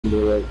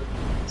They're like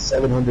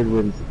 700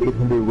 wins,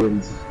 800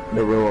 wins in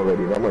a row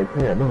already. And I'm like,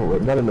 man, no,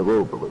 like, not in a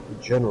row, but like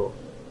in general.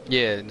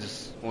 Yeah,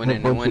 just And a winning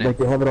and bunch of, winning. like,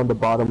 they have it on the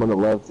bottom on the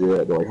left,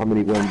 yeah, they're like, how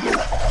many wins?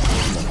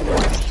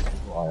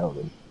 It's wild.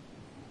 And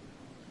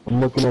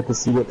I'm looking at to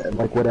see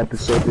what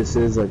episode this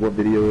is, like, what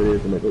video it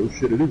is. I'm like, oh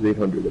shit, it is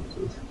 800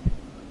 episodes.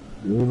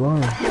 You ain't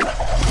lying.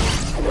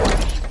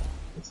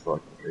 It's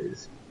fucking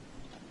crazy.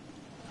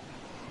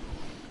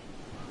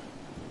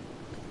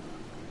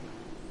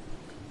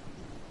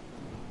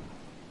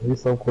 At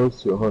least I'm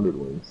close to 100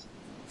 wins.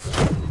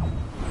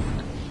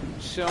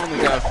 Shit, only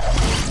got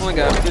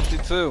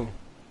 52.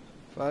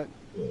 Fuck.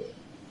 Yeah.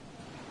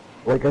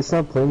 Like, I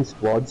stopped playing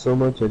squad so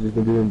much, I just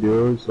been doing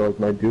duos, so like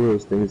my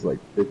duos thing is like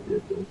 50, I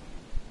think.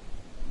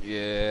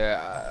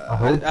 Yeah, I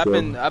hope I've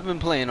so. been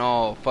playing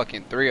all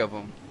fucking 3 of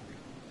them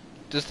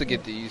just to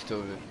get the used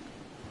to it.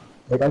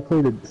 Like, I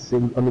play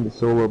the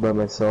solo by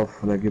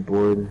myself when I get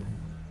bored.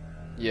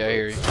 Yeah, I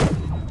hear you.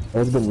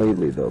 That's been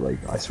lately though, like,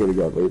 I swear to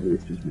god, lately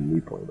it's just been me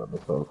playing by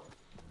myself.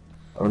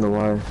 I don't know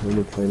why, I've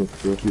been playing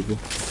with real people.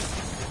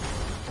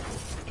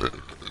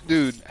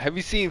 Dude, have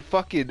you seen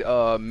fucking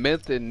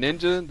Myth and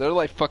Ninja? They're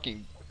like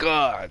fucking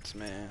gods,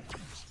 man.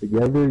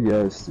 Together,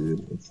 yes,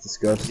 dude. It's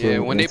disgusting. Yeah,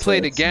 when and they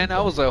played sexy. again,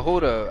 I was like,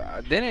 hold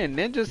up. Didn't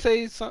Ninja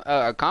say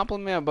a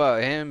compliment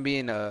about him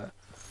being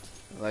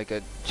like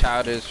a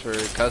childish for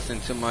cussing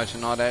too much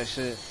and all that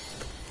shit?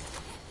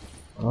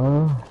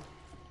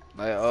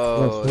 Like,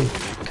 oh,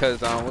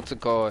 because what's it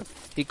called?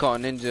 He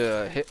called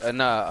Ninja,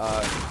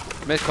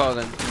 Myth called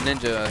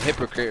Ninja a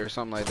hypocrite or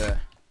something like that.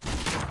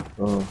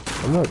 I'm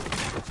not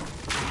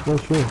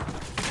sure.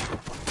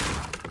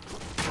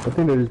 I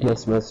think they're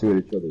just messing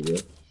with each other,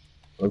 yeah.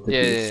 I don't think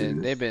Yeah,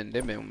 they've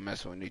been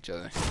messing with each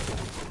other.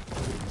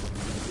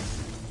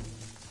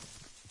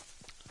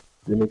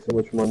 They make so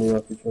much money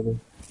off each other.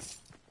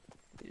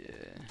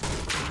 Yeah.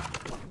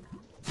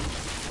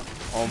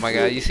 Oh my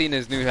god, you seen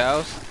his new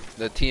house?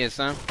 The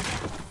TSM?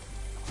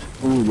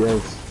 Ooh,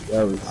 yes.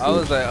 That was I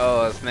was like,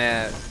 oh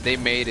snap, they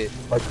made it.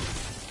 like,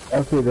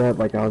 after that,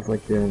 like, I was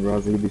like, damn,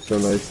 Roz, it'd be so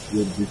nice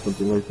to do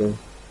something like that.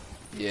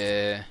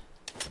 Yeah.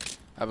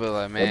 I'd be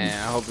like, man,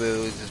 I hope it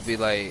would just be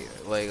like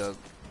a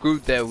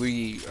group that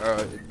we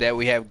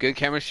have good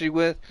chemistry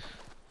with.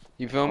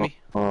 You feel me?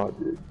 Oh,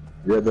 dude.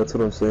 Yeah, that's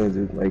what I'm saying,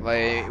 dude. Like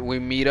we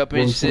meet up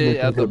and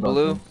shit out the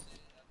blue.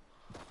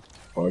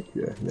 Fuck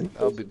yeah, man.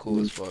 That would be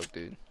cool as fuck,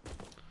 dude.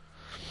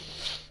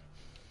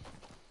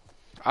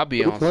 I'll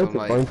be on some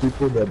like. It'd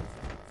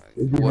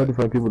be hard to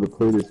find people to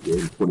play this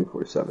game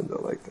 24/7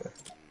 though, like that.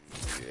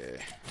 Yeah.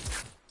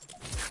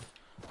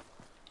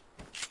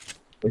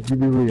 Like, you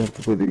really have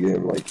to play the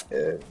game like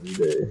every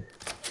day.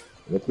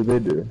 That's what they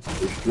do.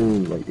 They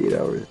stream like 8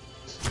 hours.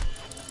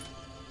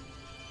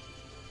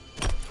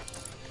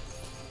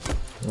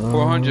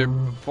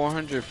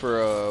 400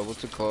 for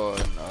what's it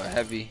called?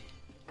 Heavy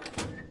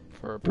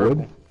for purple.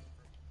 Wood?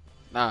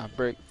 Nah,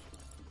 brick.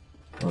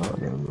 Oh,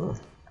 no.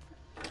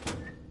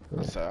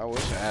 So I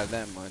wish I had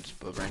that much,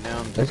 but right now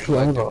I'm just actually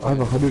I have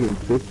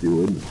 150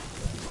 wood.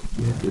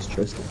 You have this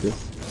chest like this.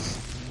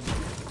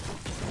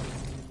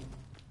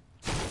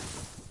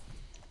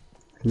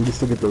 Can you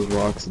just look at those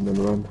rocks and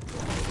then run?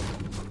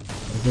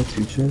 Is that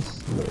 2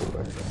 chests? No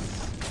way.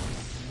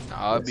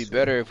 Nah, it'd be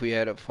better if we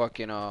had a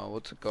fucking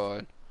what's it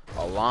called?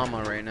 A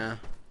llama right now.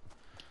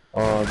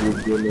 Oh,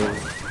 dude, good man.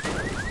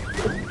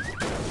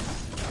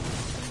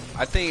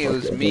 I think it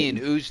was me and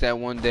Ooch that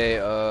one day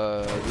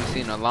we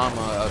seen a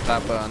llama on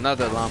top of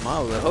another llama. I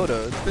was like, hold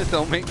up, this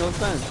don't make no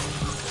sense.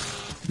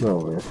 No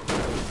way.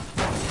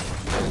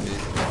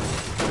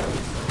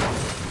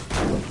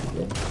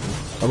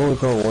 I've only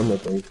found one, I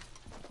think.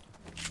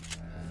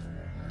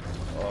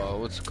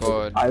 What's it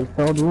called? I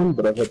found one,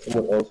 but I've had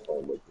someone else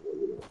find like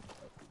one.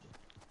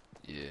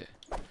 Yeah.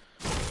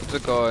 What's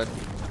it called?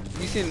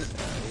 You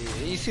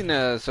seen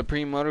the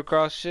Supreme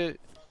Motocross shit?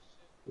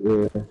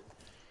 Yeah.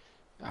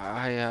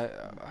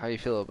 How you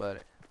feel about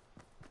it?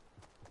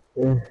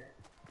 Yeah.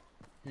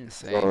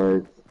 Insane.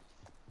 Alright.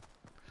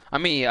 I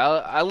mean,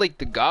 I like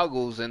the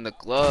goggles and the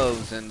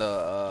gloves and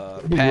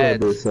the Yeah, pads.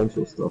 the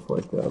essential stuff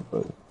like that,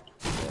 but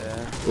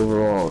yeah.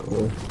 Overall,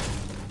 yeah.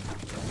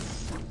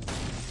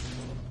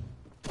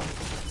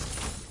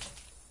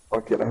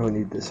 Fuck it, I don't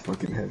need this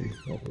fucking heavy.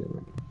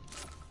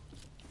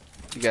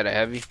 You got a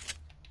heavy?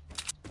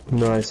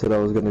 No, I said I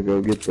was gonna go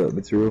get the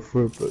material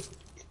for it, but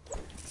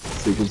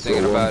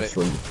thinking about it.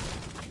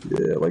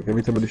 Yeah, like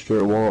every time I destroy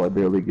a wall, I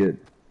barely get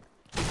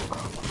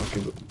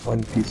fucking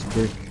one piece of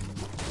brick.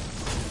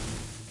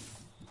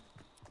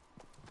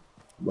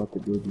 I'm about to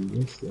go do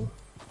this though.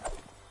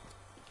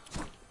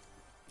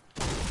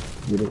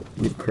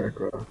 Need crack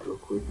rock real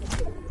quick.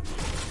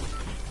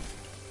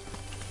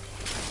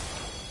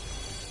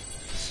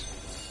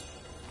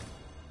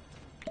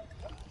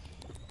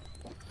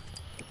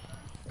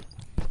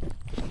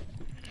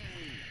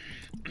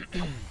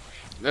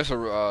 There's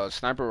a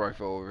sniper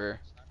rifle over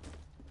here.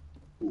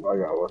 Ooh, I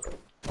got one.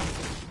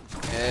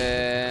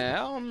 And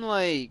I'm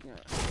like,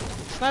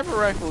 sniper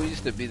rifle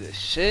used to be the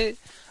shit.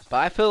 But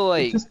I feel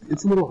like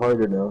It's a little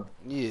harder now.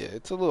 yeah,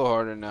 it's a little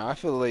harder now. I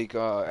feel like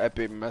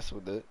Epic messed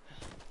with it.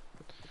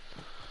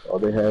 Oh,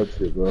 they had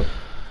to, bro.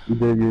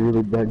 Either you're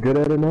really that good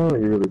at it now, or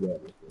you're really bad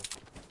at it.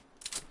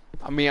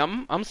 I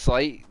mean, I'm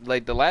slight.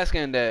 Like the last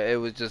game that it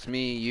was just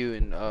me, you,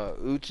 and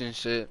Ooch and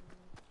shit.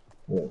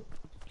 Yeah.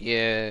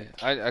 Yeah,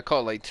 I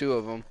caught like 2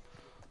 of them.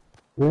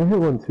 Yeah, I hit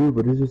one too,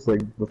 but it's just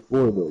like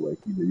before though, like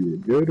either you were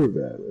good or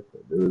bad with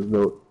it. There was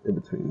no in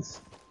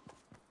betweens.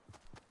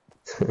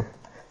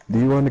 Do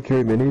you want to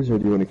carry minis or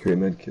do you want to carry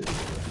medkits?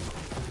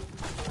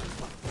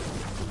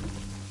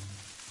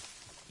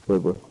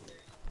 Boy.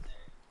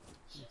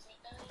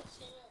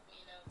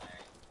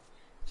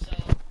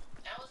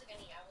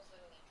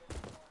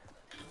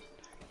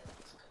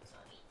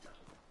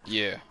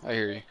 Yeah, I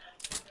hear you.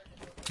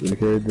 You want to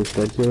carry this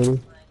medkit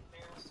already?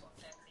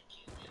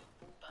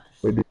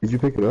 Wait, did you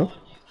pick it up?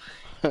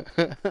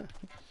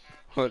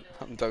 What?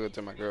 I'm talking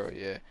to my girl.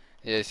 Yeah,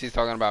 yeah, she's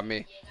talking about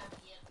me.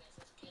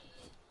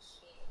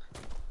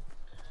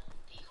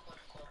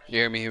 You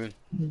hear me, human?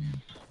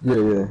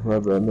 Yeah, my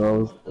bad.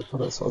 No, I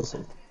thought I saw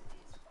something.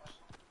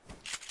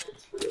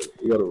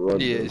 You gotta run,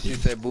 Yeah, bro. she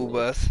said boo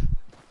bus.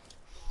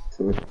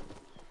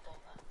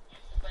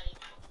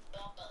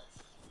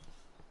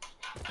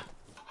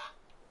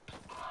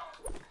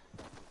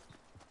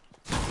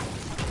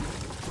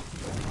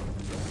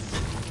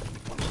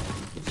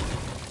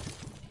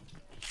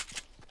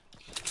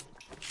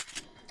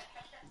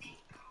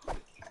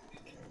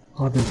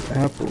 Oh, there's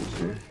apples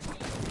here.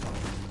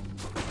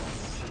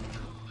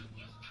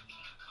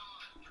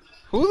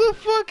 Who the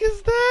fuck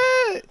is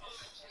that?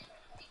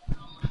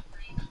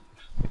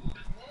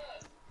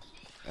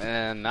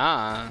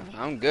 Nah,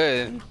 I'm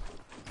good.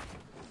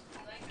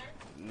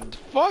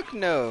 Fuck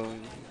no.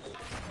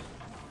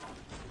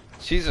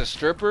 She's a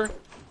stripper?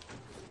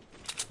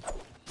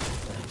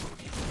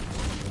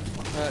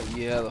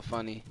 Yeah, hella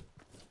funny.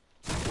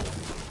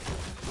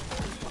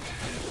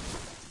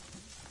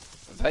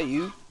 Was that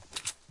you?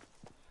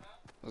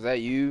 Was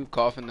that you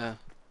coughing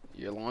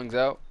your lungs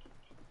out?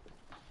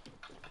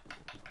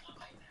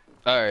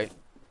 Alright.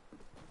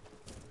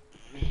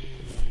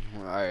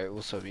 Alright,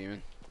 what's up,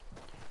 human?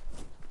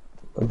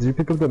 Did you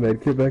pick up the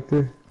medkit back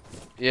there?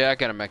 Yeah, I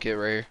got a mech kit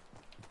right here.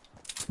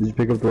 Did you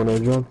pick up the one I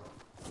dropped?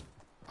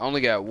 I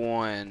only got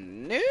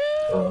one. No.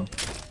 Oh,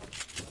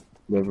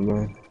 never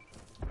mind.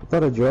 I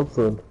thought I dropped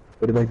one,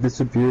 but it like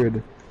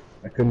disappeared.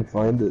 I couldn't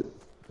find it.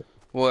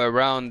 What,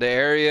 around the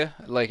area?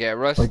 Like at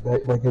Rust?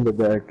 Like in the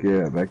back,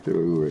 yeah, back there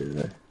where we were.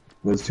 Yeah.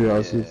 Those 2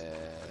 houses. Yeah,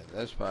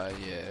 that's probably,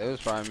 yeah, it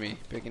was probably me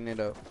picking it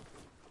up.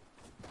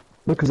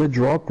 No, cause I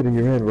dropped it in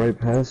your hand right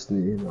past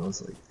me, and I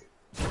was like,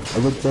 I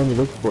looked down to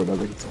look for it, and I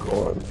was like, it's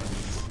gone.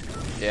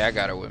 Yeah, I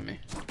got it with me.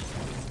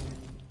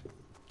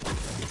 I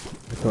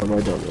thought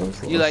my dog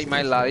was You like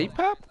my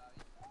lollipop?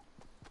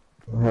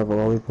 I have a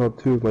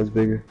lollipop too, mine's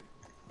bigger.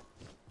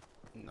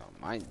 No,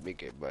 mine's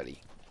bigger, buddy.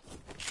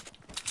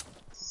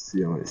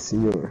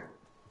 Senor.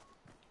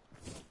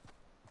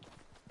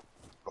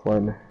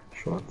 Klein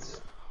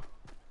shots.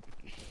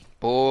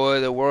 Boy,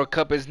 the World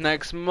Cup is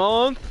next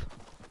month.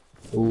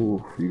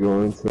 Ooh, you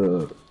going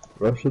to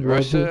Russia?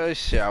 Russia?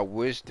 Shit, I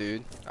wish,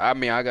 dude. I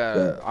mean, I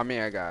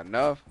got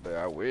enough, but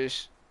I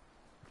wish.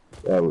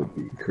 That would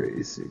be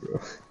crazy, bro.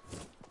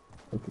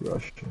 Like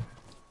Russia.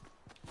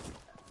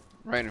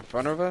 Right in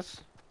front of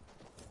us?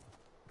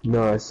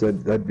 No, I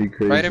said that'd be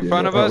crazy. Right in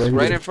front of us?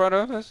 Right in front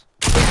of us?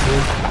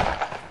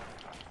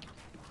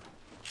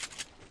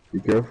 Be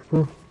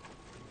careful.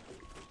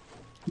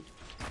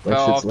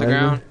 Fell off the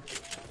ground.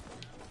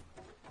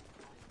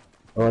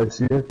 Oh, I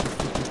see it.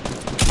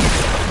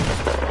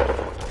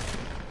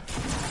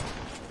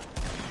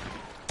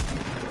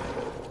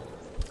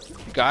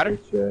 You got her?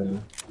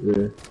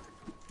 Yeah.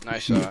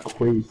 Nice She was shot.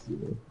 crazy,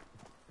 man.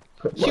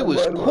 She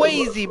was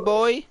crazy,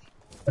 boy.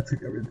 I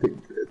took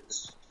everything,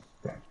 bitch.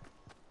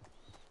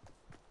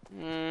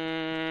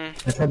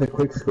 I tried the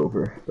quick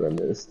scoper, but I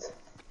missed.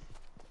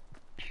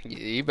 Yeah,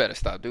 you better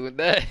stop doing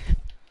that.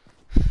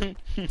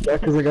 Yeah,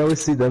 cause like I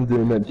always see them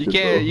doing that. You shit,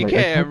 can't, bro. you Like,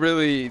 can't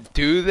really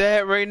do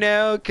that right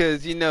now,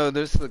 cause you know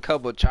there's a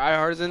couple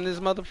tryhards in this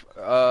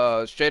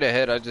straight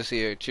ahead, I just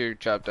see a cheer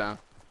chop down.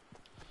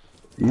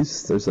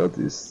 East or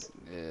southeast?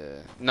 Yeah,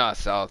 not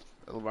south,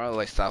 around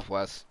like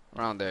southwest,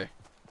 around there.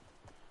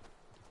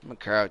 I'm gonna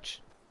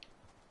crouch.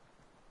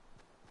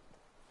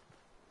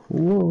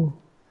 Whoa.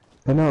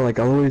 I know, like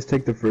I'll always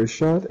take the first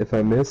shot. If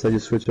I miss, I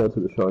just switch out to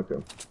the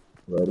shotgun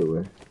right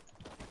away.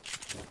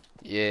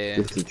 Yeah,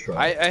 Just to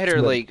try. I hit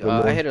her like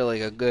I hit her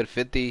like a good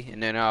 50,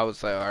 and then I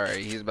was like, all right,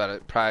 he's about to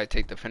probably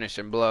take the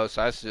finishing blow,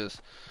 so I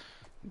just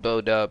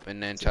build up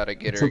and then try to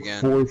get her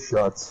again. 4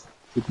 shots.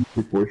 It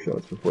took 4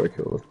 shots before I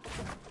killed her.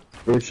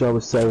 First shot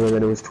was 7,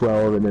 then it was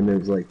 12, and then it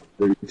was like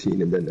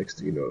 13, and then next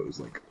thing you know, it was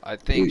like. I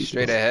think 80.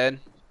 straight ahead,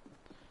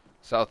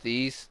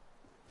 southeast,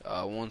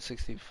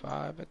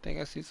 165. I think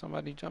I see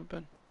somebody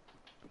jumping.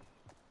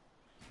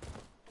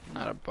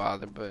 Not a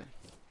bother, but.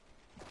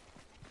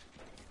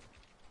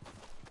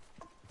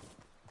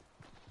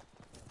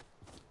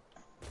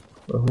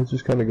 Well, let's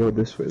just kind of go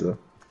this way though,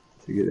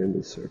 to get in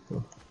this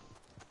circle.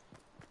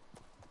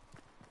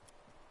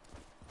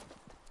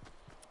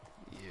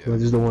 Yeah. I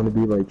just don't want to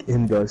be like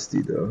in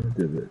Dusty though,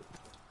 did it?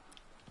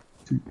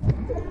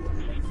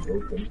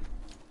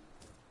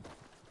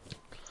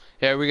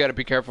 Yeah, we gotta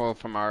be careful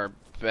from our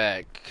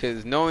back,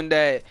 cause knowing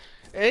that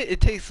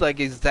it takes like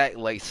exact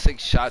like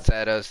 6 shots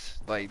at us,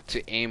 like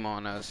to aim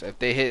on us. If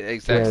they hit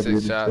exact Yeah, six dude,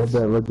 it's got shots,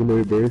 that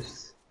legendary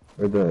burst,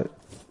 or that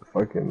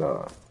fucking,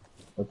 not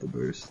the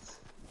burst.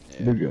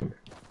 yeah. New gun.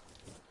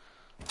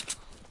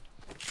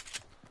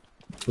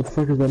 What the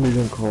fuck is that new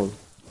gun called?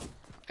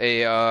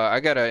 Hey, I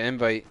got an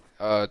invite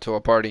to a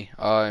party.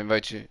 I'll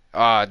invite you.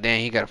 Ah, damn,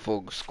 he got a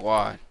full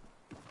squad.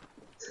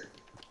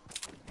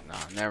 Nah,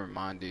 never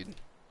mind, dude.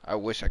 I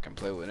wish I can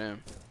play with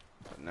him,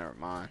 but never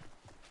mind.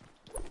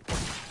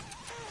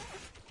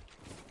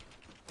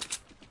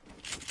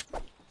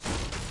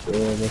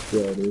 Yeah, that's how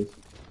it is.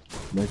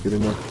 Not good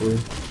enough for you.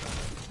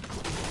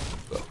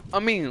 I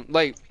mean,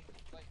 like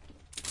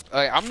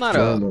I'm not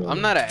No, a no, I'm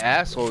no. not an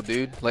asshole,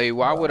 dude. Like,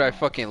 why would I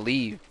fucking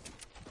leave?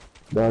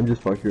 No, I'm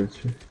just fucking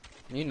with you.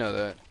 You know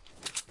that.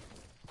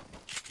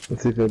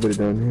 Let's see if anybody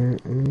down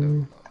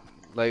here.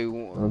 Like,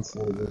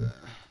 Honestly,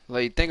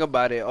 like think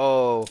about it.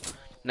 Oh,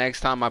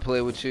 next time I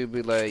play with you,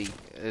 be like,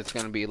 it's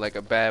gonna be like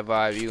a bad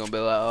vibe. You gonna be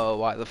like, oh,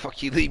 why the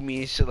fuck you leave me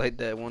and shit like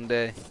that one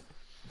day.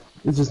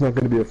 it's just not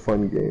gonna be a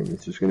fun game.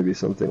 It's just gonna be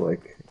something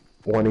like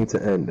wanting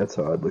to end. That's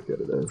how I'd look at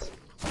it as.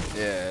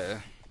 Yeah.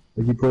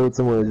 Like you play with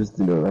someone that just,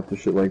 after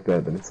shit like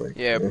that, then it's like,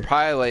 Yeah,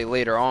 probably like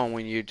later on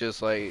when you're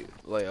just like,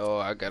 oh,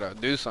 I gotta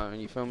do something.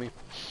 You feel me?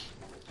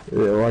 yeah,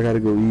 well, I gotta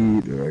go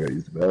eat, or I gotta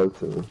use the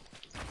bathroom.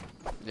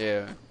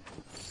 Yeah.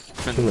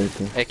 Something like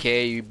that.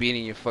 AKA you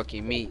beating your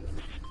fucking meat.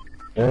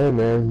 Hey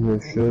man, no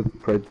shit.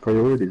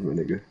 Priorities, my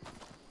nigga.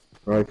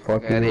 Alright,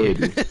 Fuck fucking out of here.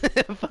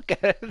 priorities. Fuck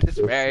out of this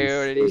This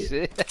priority is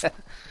shit.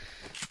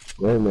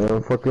 Hey man,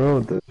 I'm fucking around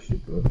with that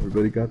shit, bro.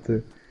 Everybody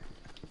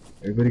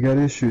got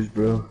issues,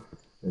 bro.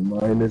 And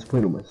mine is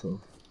playing with myself.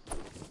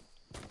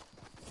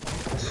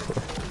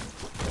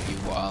 You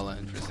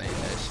wildin' for saying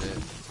that shit.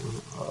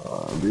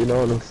 I'm being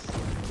honest.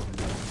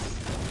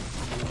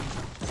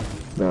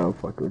 Nah, I'm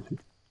fucking with you.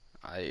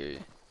 I hear you.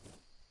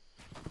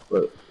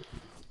 But,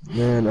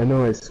 man, I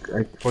know I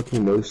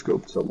fucking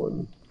no-scoped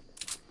someone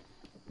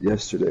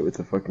yesterday with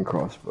a fucking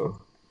crossbow.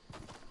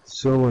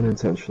 So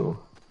unintentional.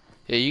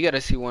 Yeah, you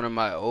gotta see one of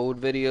my old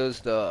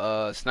videos,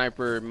 the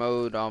sniper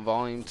mode on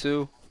volume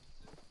 2.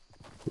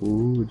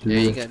 Ooh, Yeah,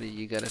 you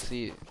you gotta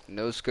see it.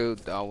 No scope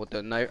with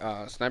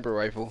the sniper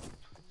rifle.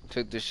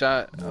 Took the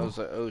shot. I was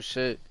like, oh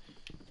shit.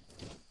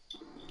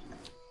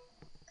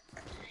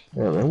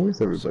 Yeah, man,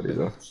 where's everybody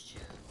though?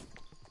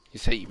 You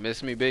say you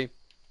miss me, babe?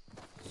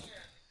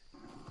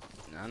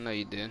 I know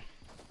you did.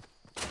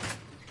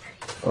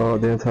 Oh,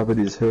 they're on top of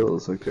these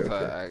hills. Okay, So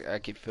okay. I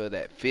can feel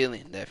that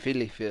feeling, that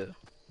feely feel.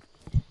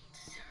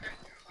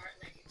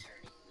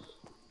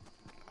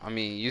 I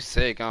mean, you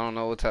sick. I don't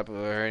know what type of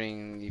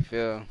hurting you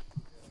feel.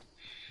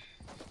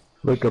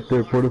 Look up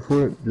there, Porta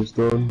Fort, just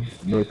on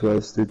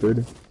northwest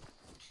 330.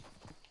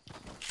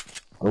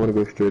 I want to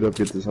go straight up,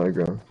 get this high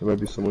ground. There might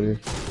be someone here.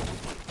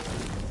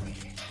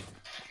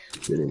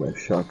 Getting my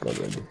shotgun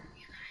ready.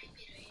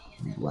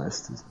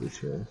 Blast this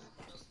bitch ass.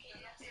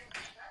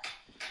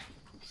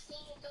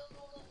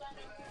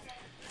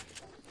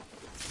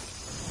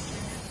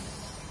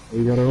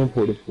 We got our own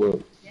Porta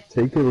Fort.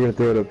 Take it, we're gonna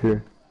throw it up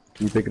here.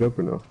 Can you pick it up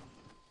or no?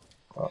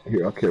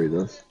 Here, I'll carry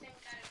this.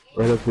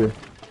 Right up here.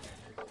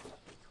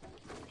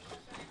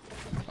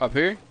 Up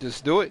here?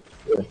 Just do it.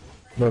 Yeah.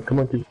 No, come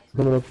on, keep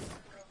coming up.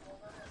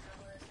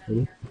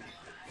 Ready?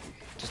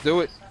 Just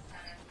do it.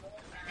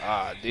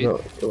 Ah, dude. No,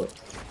 come on.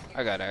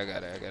 I got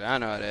it. I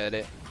know how to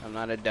edit. I'm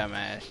not a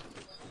dumbass.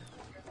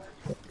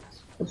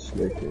 Let's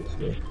make this,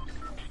 man.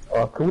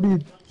 Oh, what do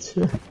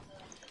you...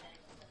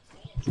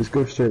 Just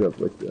go straight up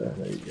like that.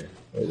 There you go.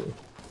 Right there.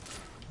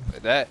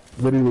 Like that.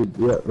 Literally,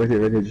 yeah, right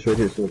here, just right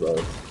here, so about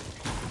it.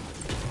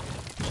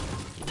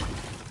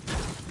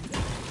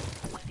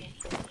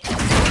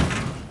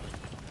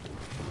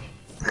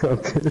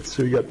 Okay,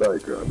 so we got the high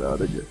ground now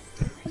again.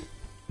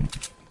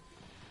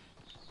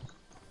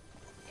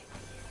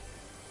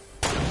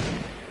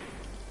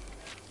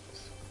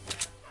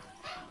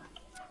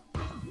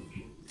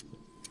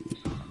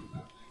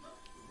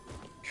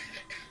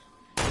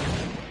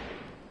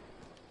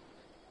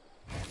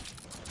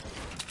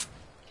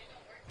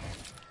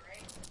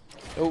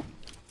 Oh.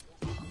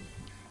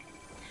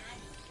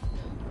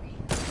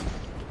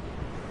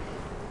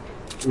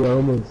 Yeah, I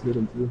almost hit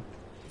him too.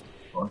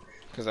 Fuck.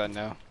 Cause I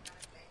know.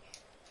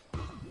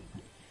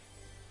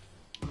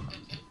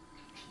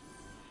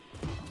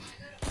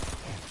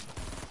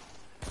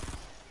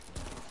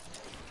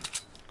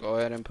 Go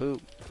ahead and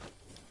poop.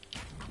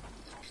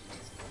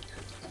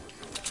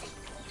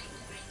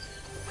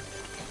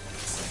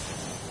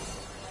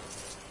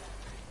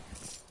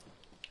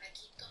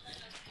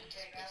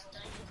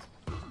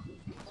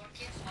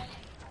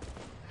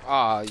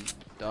 Ah, you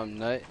dumb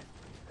nut.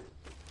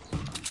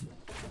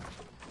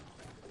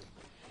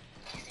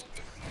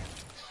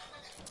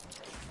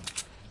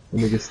 The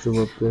nigga's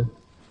still up there.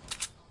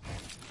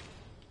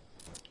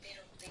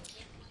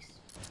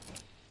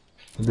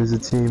 There's a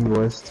team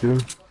west too.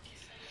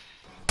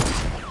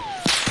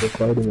 They're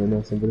fighting right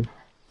now, somebody.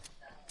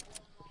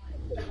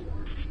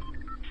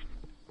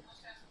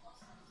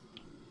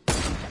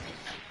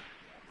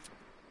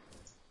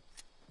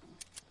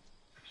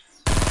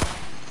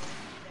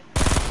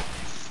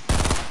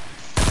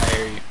 I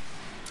hear you.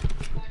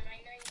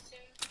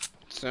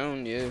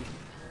 Soon, yeah.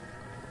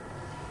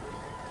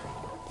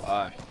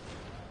 Bye.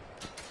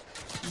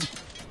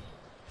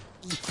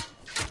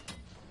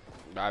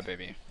 Bye,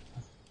 baby.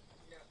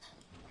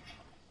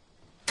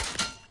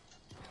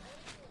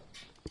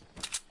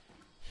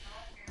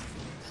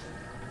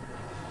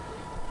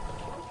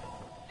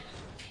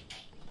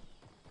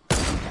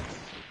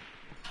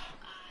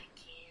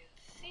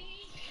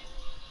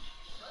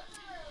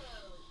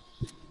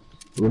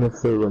 We're gonna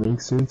start running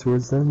soon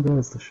towards them, though.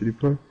 That's the shitty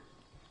part.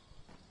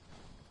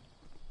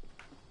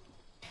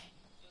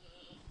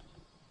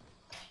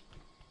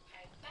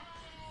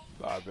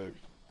 Bye, baby.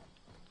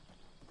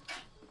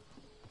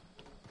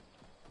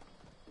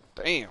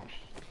 Damn.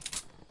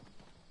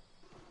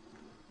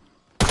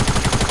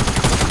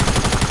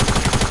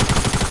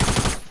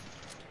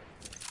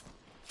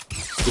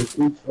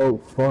 Oh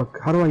fuck!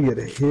 How do I get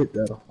hit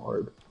that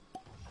hard?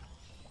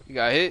 You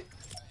got hit?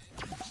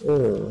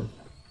 Yeah.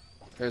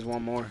 There's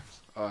one more.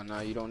 Oh, no,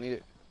 you don't need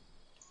it.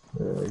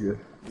 Yeah, good.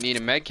 You need a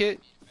med kit?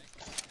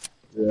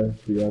 Yeah,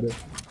 you got it.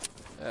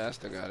 Yeah, I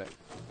still got it.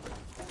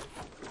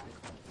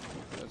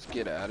 Let's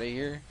get out of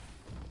here.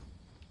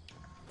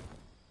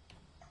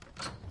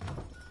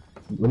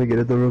 Let me get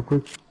it though real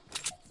quick.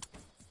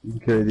 You can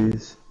carry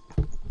these.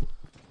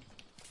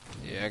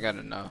 Yeah, I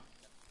gotta know.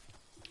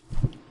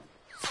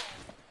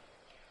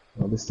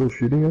 Are they still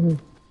shooting at me?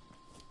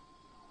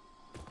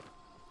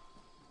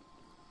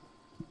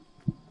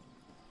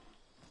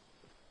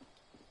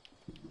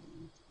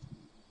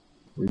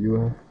 Where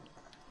you at?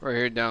 Right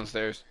here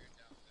downstairs.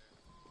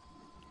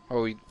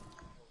 Oh, yeah,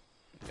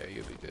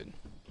 you'll be good.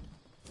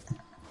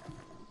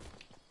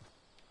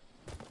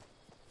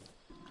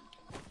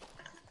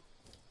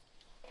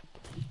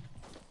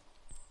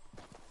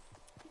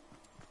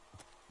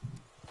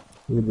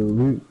 Look at the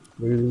loot.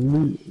 Look at the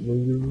loot. Look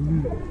at the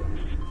loot.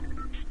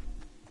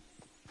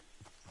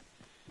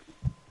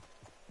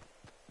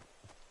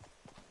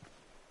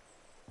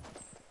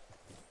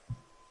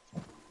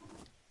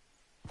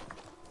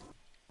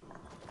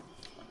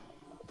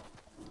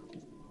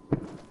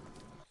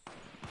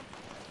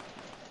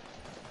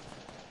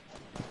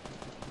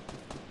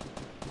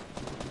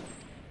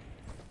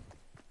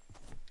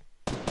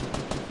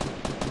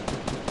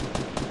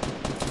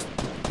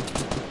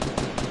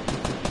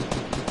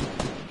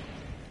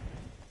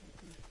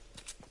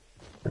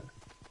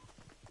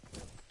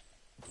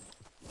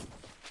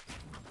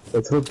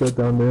 Let's hope that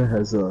down there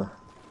has a.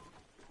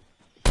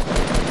 I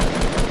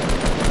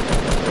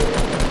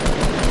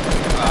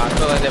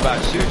feel like they're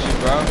about to shoot you,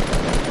 bro.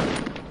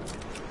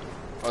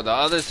 Oh, the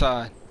other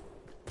side.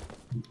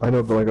 I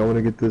know, but like I want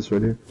to get this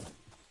right here.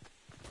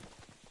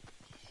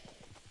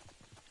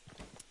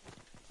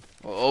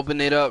 We'll open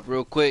it up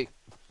real quick.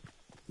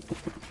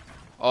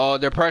 Oh,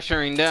 they're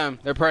pressuring them.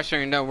 They're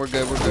pressuring them. We're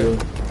good. We're good.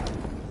 Yeah.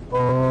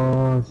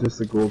 Oh, it's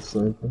just a gold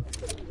sniper.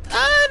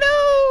 I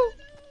know.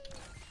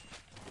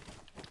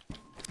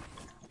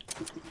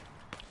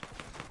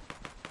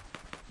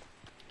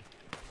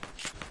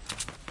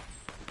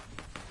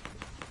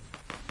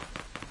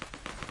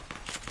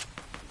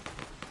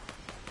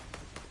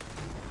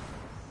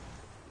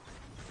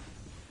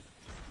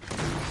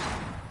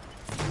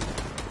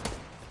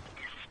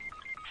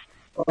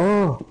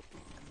 Oh!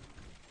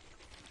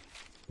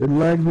 It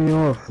lagged me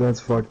off. That's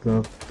fucked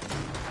up.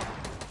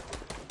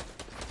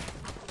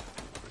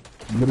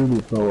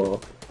 Literally fell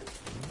off.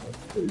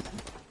 That's crazy.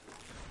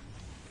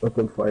 Let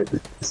them fight. They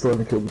still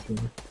haven't killed each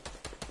other.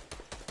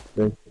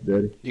 Thank you,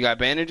 Daddy. You got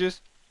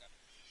bandages?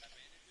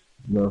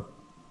 No.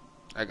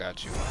 I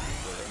got you.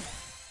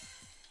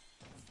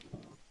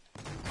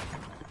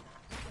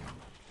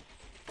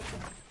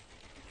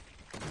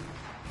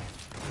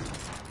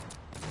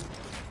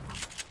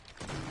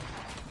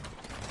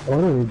 Oh,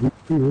 I don't even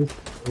do this.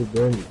 Oh,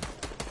 dang.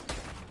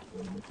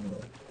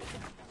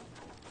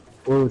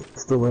 Oh,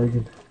 it's still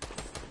lagging.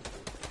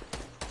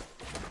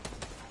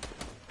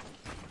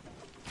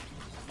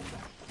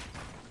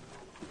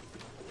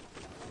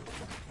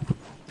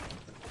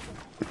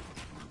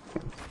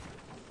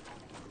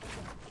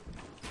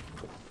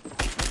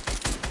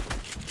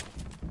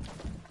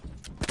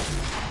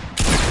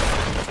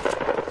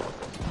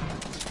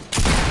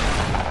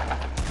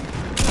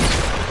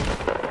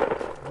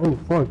 Oh,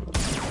 fuck.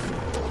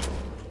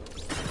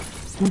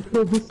 Who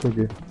killed this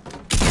nigga?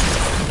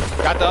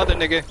 Got the other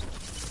nigga.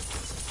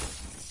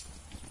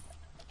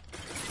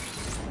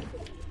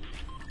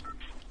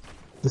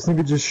 This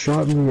nigga just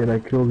shot me and I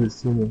killed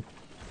his teammate.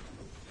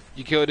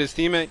 You killed his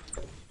teammate?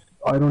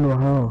 I don't know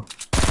how.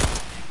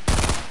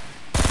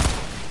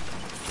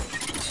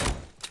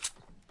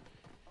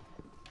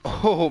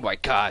 Oh my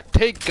god.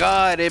 Take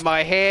God in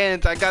my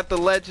hands. I got the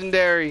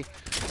legendary.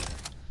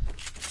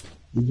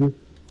 Did you?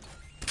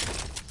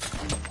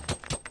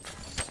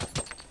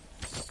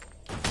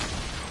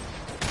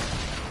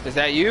 Is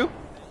that you?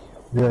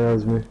 Yeah, that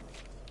was me.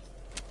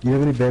 Do you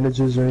have any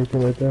bandages or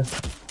anything like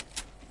that?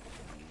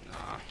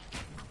 Nah.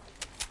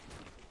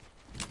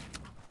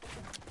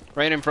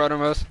 Right in front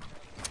of us.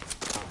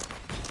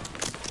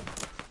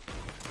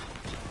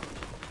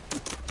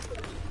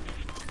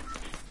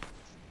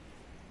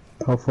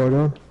 How far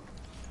down?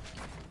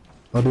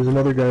 Oh, there's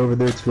another guy over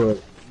there too.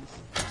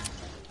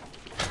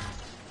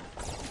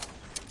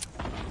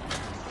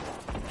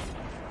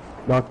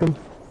 Knocked him.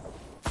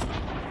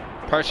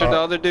 Pressured the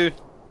other dude.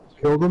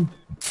 Killed him.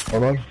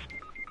 Hold on.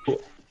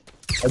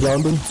 I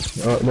downed him.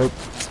 Nope.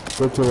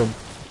 Go kill him.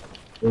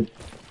 Wait.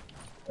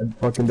 I'm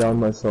fucking down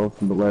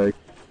myself in the leg.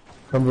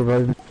 Come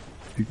revive me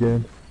if you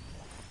can.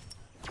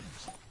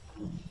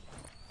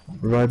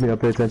 Revive me, I'll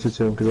pay attention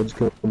to him because I'll just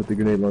kill him with the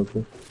grenade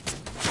launcher.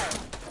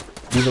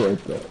 Leave it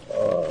like that.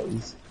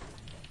 He's...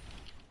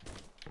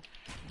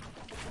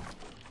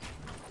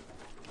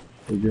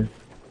 Okay.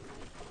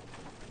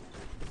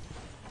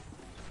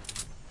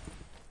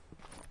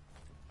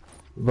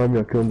 Revive me,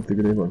 I'll kill him with the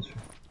grenade launcher.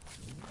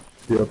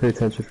 Yeah, I'll pay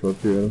attention for up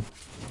here.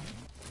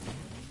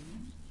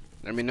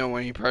 Let me know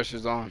when he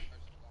pressures on.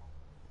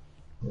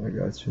 I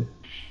got you.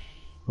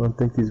 I don't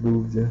think he's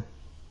moved yet.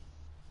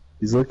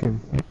 He's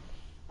looking.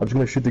 I'm just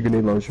gonna shoot the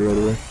grenade launcher right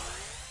away.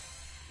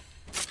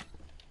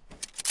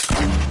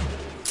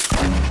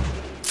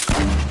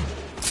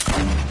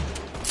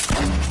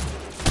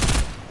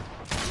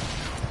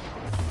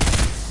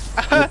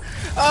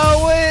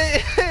 Oh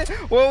wait!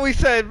 What we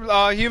said,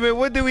 human?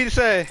 What did we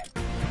say?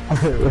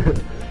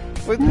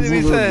 What did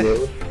we say?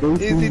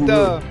 Easy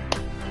dub.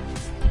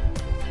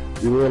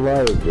 You were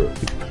alive, bro.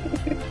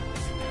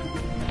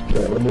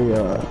 Yeah, let me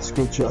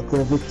screenshot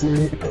that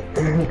victory.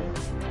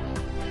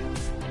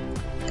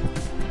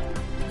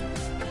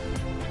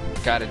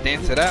 Gotta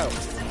dance it out.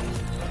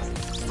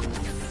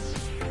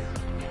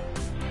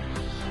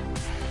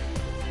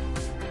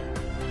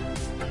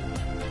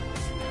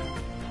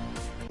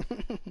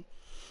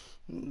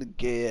 The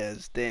gay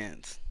ass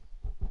dance.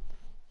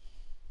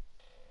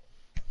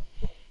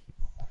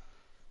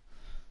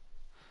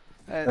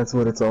 That's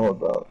what it's all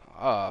about.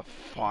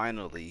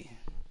 Finally.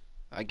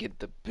 I get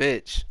the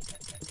bitch.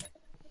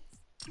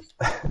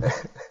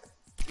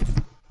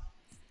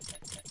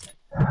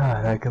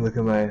 I can look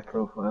at my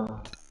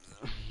profile.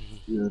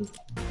 Beautiful.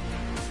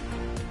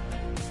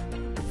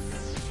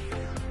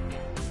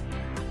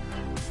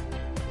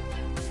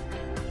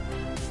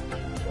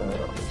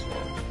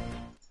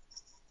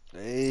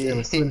 Hey. Yeah,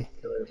 let's do it.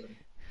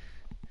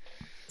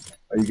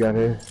 Oh, you got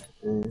here?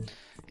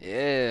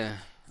 Yeah.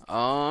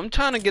 I'm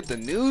trying to get the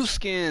new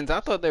skins. I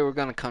thought they were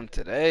gonna come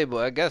today,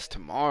 but I guess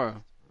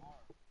tomorrow.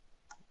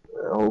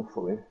 Yeah,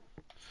 hopefully.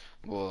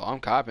 Well, I'm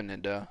copping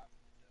it though.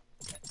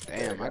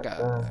 Damn, Yeah, I got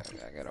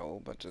a whole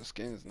bunch of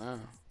skins now.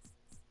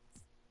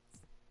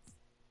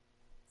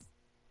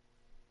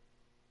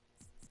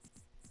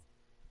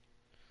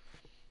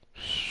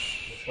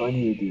 So I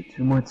need to do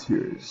 2 more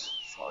tiers.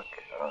 Fuck.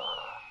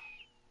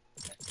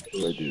 What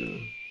do I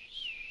do?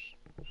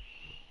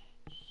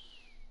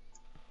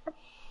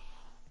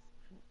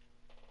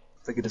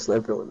 If I get a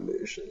sniper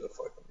elimination, I'll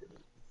fucking get it.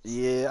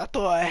 Yeah, I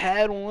thought I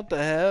had one. What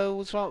the hell?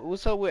 What's wrong?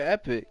 What's up with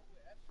Epic?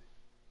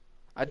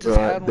 I just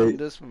had one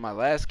this for my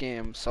last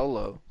game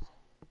solo.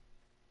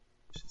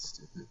 Shit's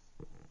stupid.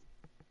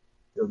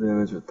 Kill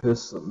damage with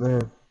pistol,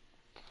 man.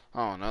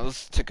 I don't know.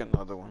 Let's take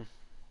another one.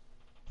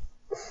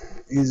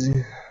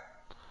 Easy.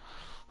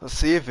 Let's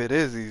see if it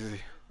is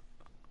easy.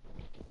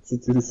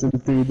 Let's do the same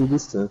thing we did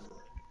this time.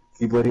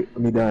 Keep letting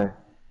me die.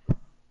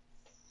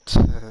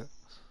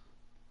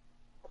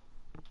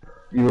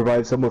 You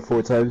revived someone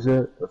 4 times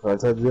yet? Or 5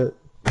 times yet?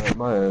 Not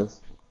my ass.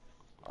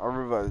 I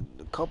revived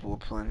a couple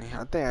of plenty.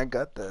 I think I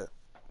got that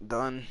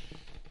done.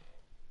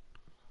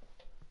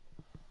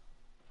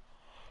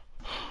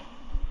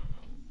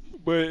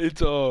 But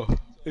it's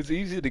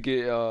easy to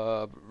get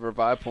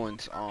revive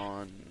points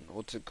on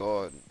what's it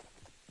called?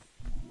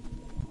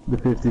 The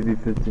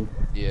 50v50.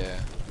 Yeah,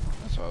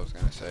 that's what I was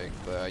gonna say.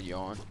 But I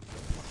yawn.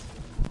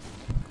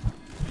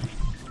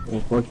 Oh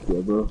fuck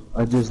yeah, bro!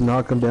 I just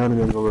knock him down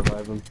and then go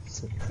revive him.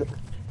 See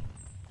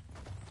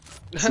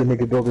a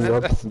nigga building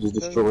up and just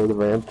destroy the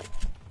ramp.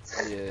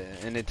 Yeah,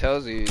 and it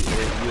tells you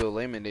if you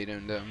eliminate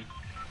them.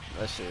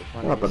 That shit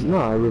funny. Nah, but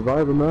nah, I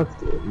revive him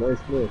after. Nice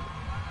man.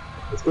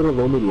 It's gonna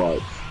lonely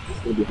lodge.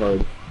 It's gonna be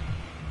hard.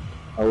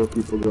 How will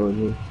people go in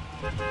here?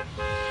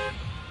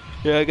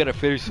 Yeah, I gotta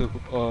finish some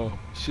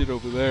shit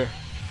over there.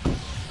 I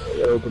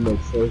gotta open my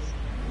chest.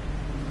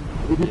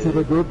 Every time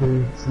I go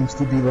there, seems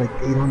to be like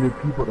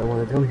 800 people that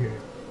want to go here.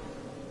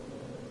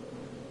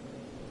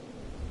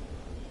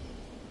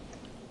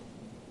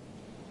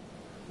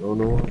 Don't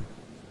know why.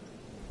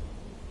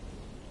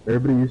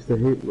 Everybody used to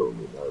hate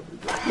Lonely Lodge.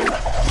 I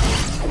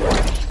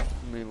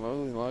mean,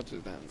 Lonely Lodge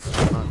is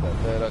not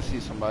that bad. I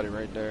see somebody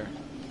right there.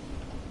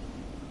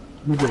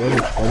 Look at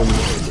every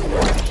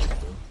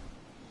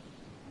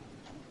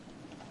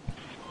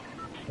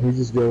He's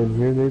just going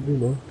here, maybe?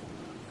 No?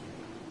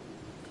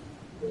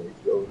 Yeah, he's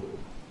going here.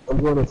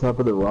 I'm going on top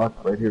of the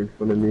rock right here in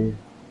front of me.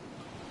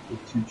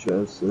 There's 2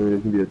 chests, and then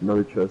there can be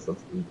another chest on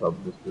top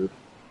of this bridge.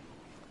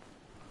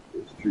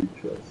 There's Street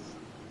chest.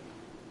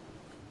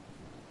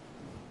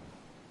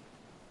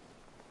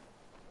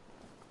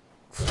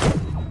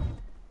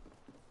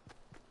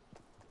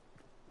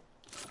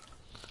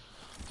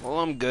 Well,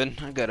 I'm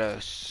good. I got a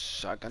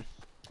shotgun.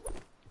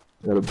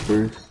 Got a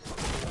burst.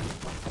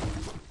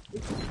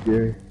 This is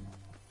scary.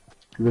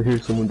 Cause I hear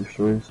someone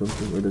destroying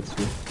something, or that's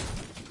me.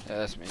 Yeah,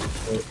 that's me.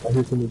 I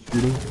hear someone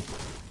shooting.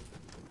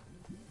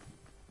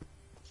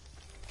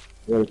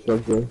 I got a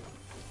shotgun.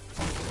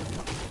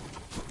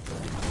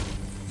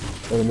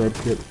 Got a med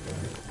kit.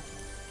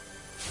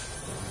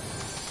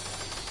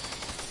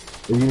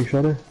 Are you getting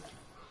shot at?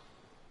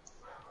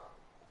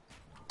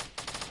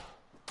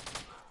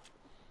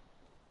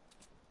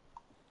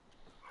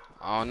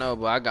 I don't know,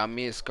 but I got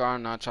me a scar.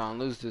 I'm not trying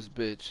to lose this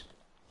bitch.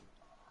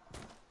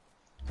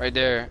 Right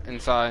there,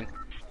 inside.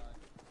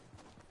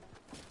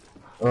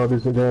 Oh,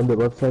 there's a guy on the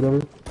left side of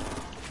it.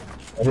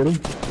 I hit him.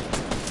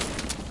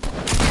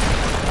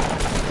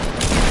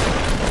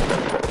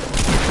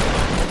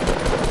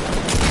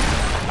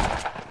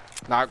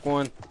 Knock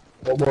one.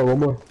 One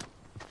more.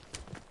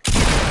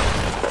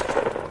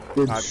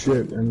 Good Knock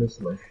shit, two. I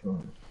missed my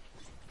shot.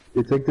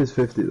 You take this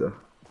 50 though.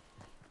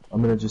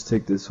 I'm gonna just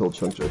take this whole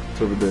chunk check.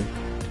 It's over there.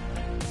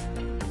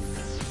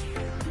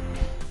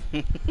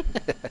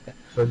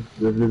 So,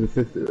 there's a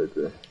 50 right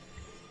there.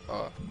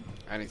 Oh,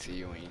 I didn't see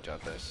you when you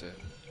dropped that shit.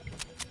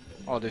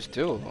 Oh, there's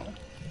two of them.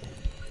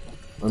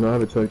 Oh no, I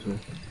have a chunk check.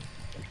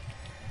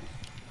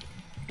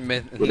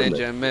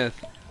 Ninja and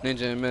Myth.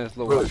 Ninja and Myth,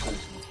 look Bro, watch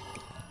this.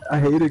 I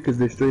hate it because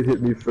they straight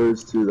hit me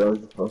first too. That was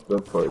the fucked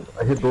up part.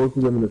 I hit both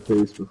of them in the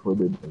face before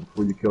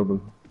you killed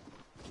them.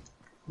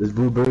 This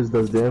blue burst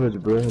does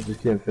damage, bro. I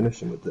just can't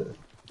finish him with that.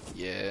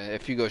 Yeah,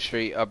 if you go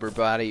straight upper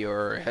body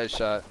or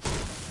headshot,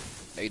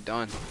 they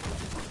done.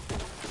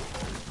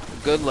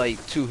 Good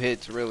like 2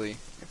 hits really,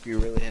 if you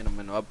really hit them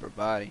in the upper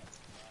body.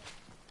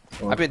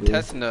 I've been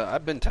testing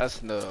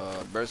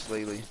the burst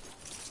lately.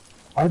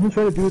 I've been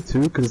trying to do it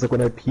too, because like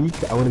when I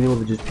peek, I want to be able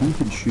to just peek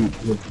and shoot,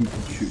 and then peek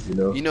and shoot, you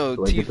know? You know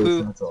So I get those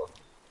Tifu? shots off.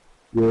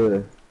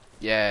 Yeah.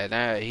 Yeah,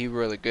 nah, he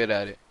really good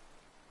at it.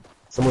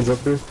 Someone's up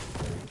there?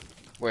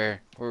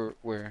 Where?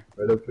 Where?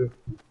 Right up there.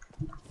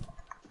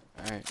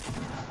 Alright.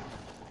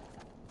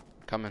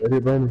 Coming. Right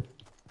here behind me.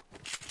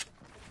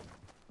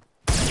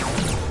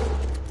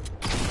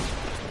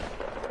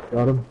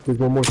 Got him. There's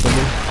one more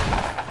somewhere.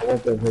 I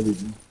want that heavy,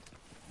 dude.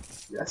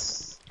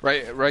 Yes.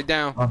 Right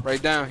down.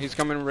 Right down. He's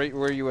coming right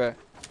where you at.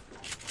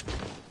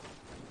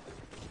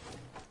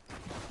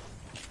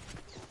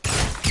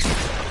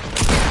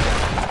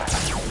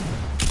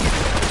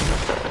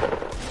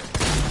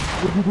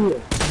 What'd you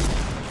do?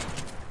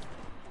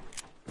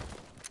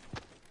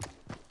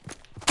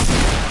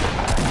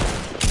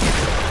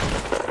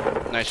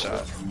 Nice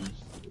shot.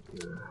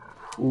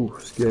 Ooh,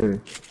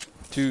 scary.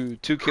 Two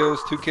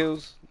kills.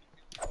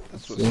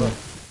 That's what's up.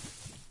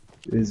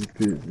 Easy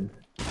peasy.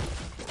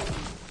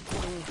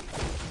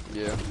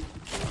 Yeah.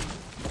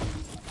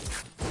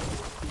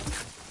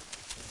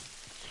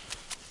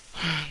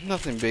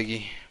 Nothing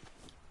biggie.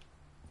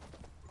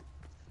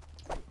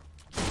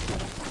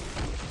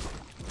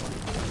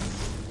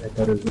 I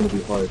thought it was gonna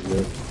be hard,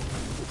 yeah.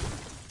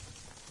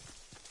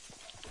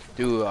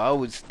 Dude, I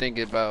was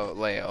thinking about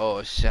like,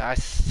 oh shit, I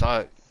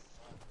suck.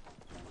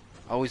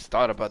 I always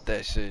thought about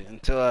that shit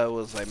until I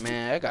was like,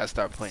 man, I gotta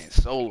start playing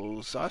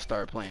solos. So I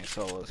started playing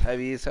solos,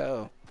 heavy as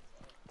hell.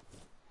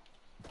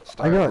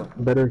 I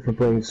got better from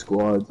playing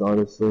squads,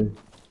 honestly.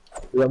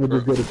 I would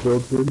just go to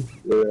field team.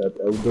 Yeah,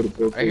 I would go to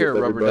field team. I hear a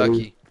rubber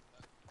ducky.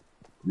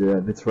 Yeah,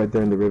 it's right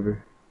there in the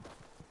river.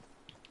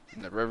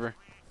 In the river?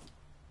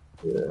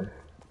 Yeah.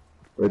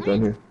 Right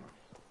down here.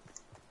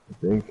 I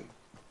think.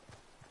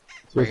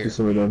 It's Right supposed to be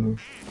somewhere down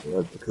here.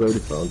 Yeah, because I already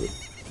found it.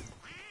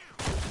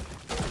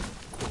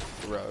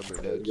 Rubber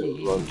I ducky.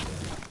 gotta run.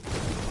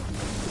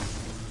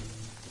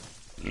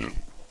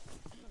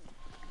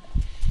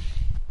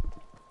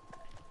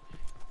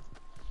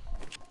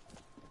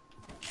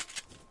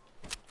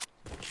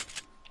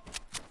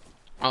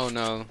 Oh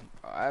no,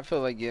 I feel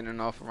like getting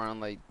off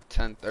around like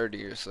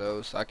 10:30 or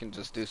so I can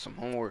just do some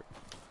homework.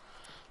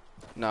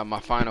 Not my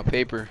final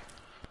paper.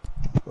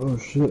 Oh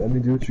shit, I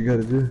mean, do what you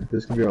gotta do.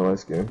 This can be our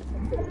last game.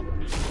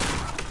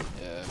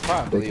 Yeah,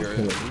 probably. Or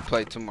we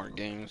play 2 more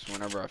games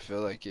whenever I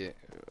feel like it.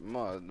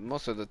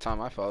 Most of the time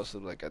I fall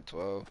asleep like at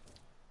 12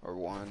 or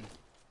 1.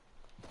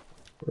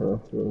 So,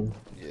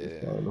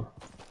 Yeah.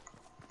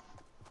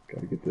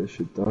 Gotta get this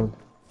shit done.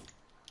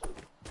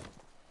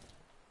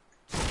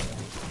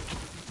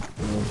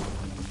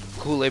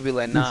 Cool, they be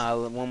like, nah,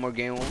 one more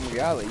game.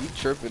 I like, you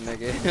tripping,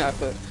 nigga.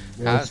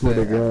 I swear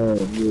to God.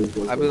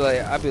 I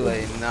be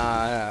like,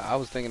 nah. I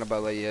was thinking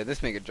about like, yeah, this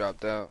nigga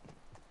dropped out.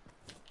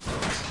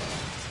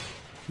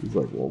 He's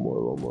like, one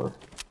more.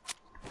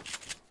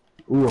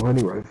 Ooh, a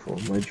hunting rifle.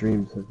 My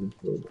dreams have been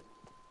filled.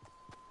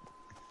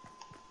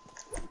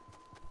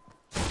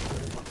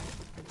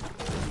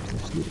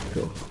 Just need a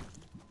kill.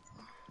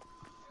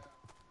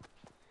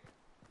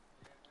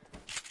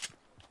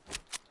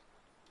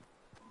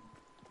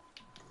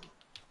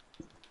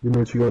 You know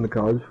what you going to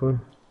college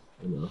for?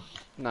 You know.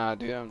 Nah,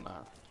 dude, I'm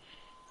not.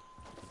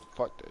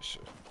 Fuck that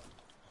shit.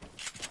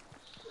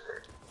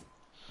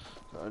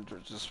 I'd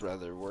just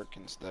rather work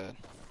instead.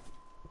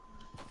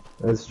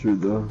 That's true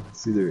though.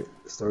 It's either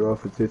start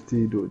off with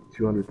 50 to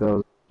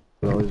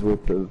 $200,000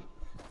 worth of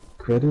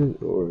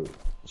credit, or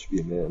just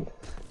be a man.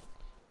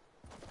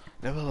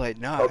 They were like,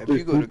 nah, Oh, if there's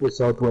you go food to, for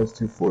Southwest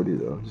 240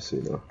 though, just so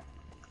you know.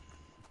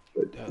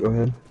 But they're, go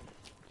ahead.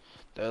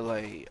 they're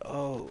like,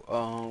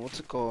 oh, what's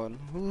it called?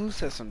 Who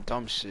said some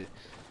dumb shit?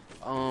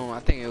 I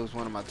think it was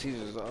one of my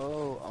teachers.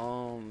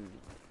 Oh,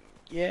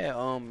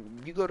 yeah,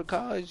 you go to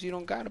college, you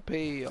don't gotta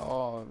pay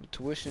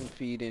tuition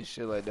fee and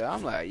shit like that.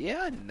 I'm like,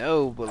 yeah, I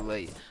know, but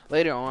like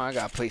later on, I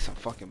gotta pay some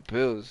fucking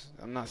bills.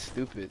 I'm not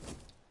stupid.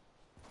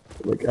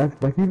 Like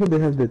even they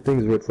have the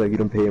things where it's like you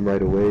don't pay them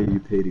right away,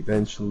 you pay it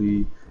eventually,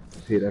 you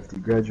pay it after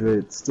you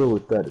graduate. Still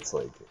with that, it's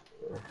like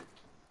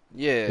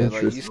Yeah, like you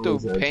interest still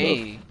always adds up.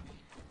 paying.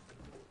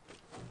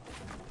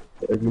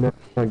 Like you're not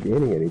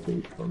gaining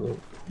anything from it.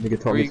 Nigga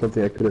taught Where me you,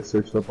 something I could have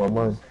searched up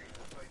online.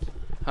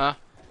 huh?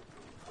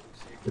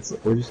 It's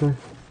what'd you say?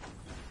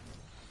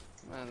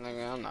 Man,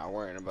 nigga, I'm not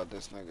worrying about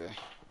this nigga.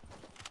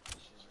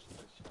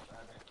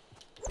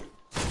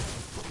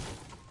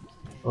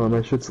 Oh,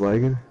 my shit's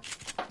lagging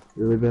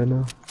really bad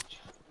now.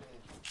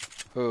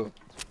 Who?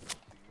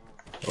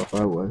 Oh,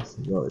 I was.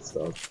 No, it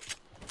stopped.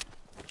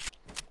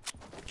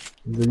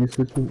 Is it you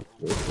switching?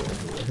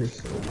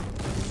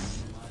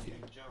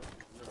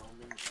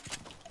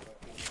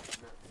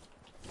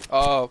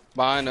 Oh,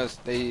 behind us,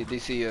 they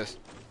see us.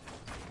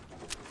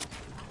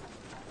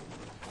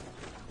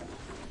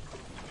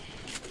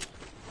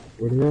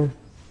 Where are they?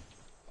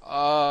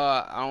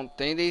 I don't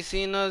think they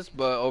seen us,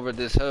 but over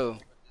this hill.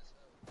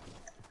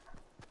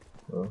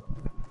 Oh,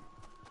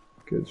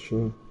 good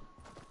shit.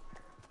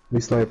 We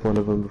snipe one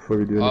of them before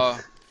we do anything. Oh,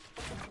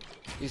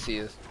 he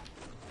see us.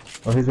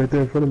 Oh, he's right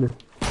there in front of me.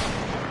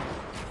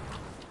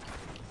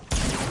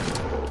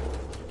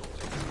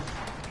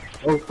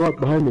 Oh fuck,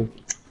 behind me.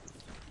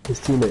 His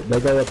teammate.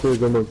 That guy up there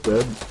is almost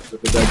dead,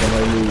 but the guy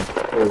behind me is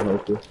very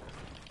healthy.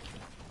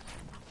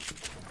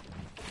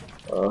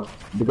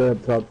 The guy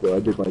up top though, I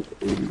did like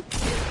 80.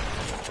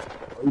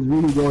 Oh, he's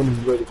really going,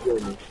 he's ready to kill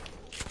me.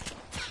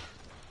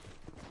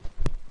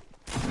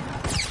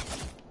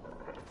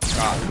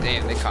 God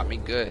damn, they caught me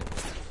good.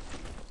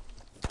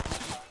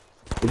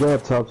 The guy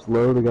up top's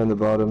low, the guy on the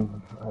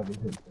bottom, I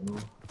haven't hit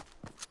anyone.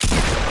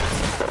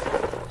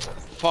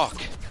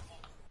 Fuck.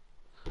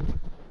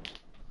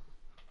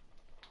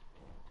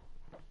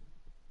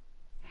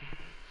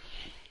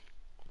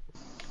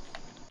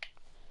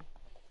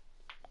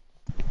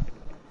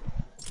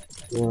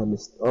 Yeah, I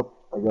missed. Oh,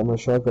 I got my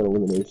shotgun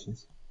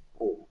eliminations.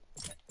 Oh.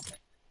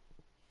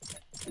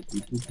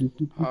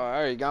 Oh, I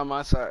already got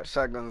my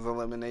shotguns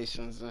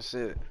eliminations and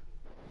shit.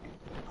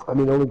 I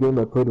mean, the only game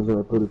I played was when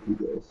I played with you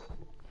guys.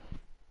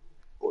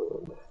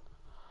 Spoiled.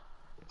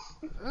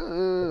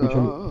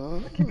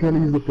 I keep trying to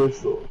use the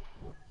pistol.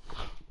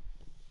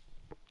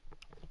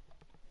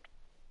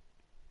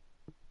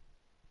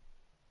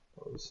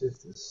 Oh, let's see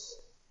if this.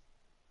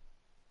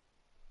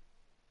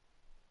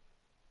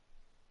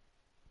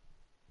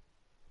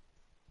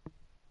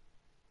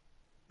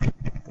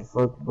 The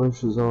fuck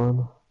Bush is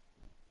on.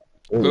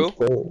 And he's Who?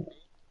 playing.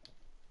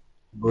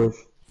 Bush.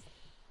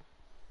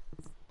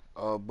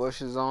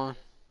 Bush is on.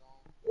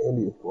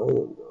 And he's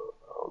playing, though.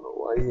 I don't know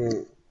why he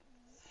ain't.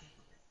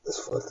 That's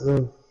fucked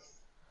up.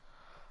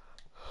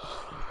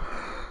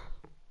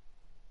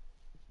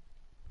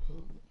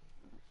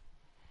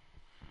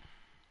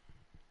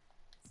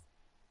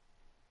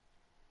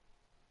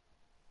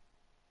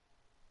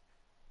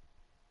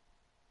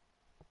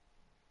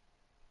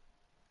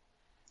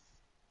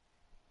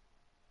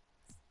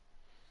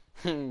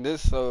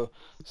 This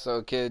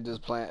so kid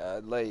just playing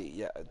late,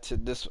 yeah, to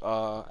this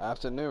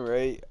afternoon,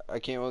 right? I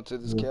came up to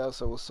this Yeah. kid, I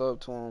said what's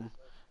up to him.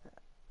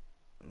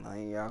 And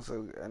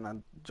I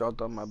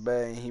dropped on my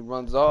bag and he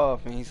runs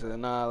off and he said,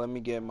 nah, let me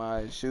get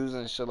my shoes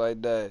and shit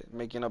like that,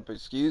 making up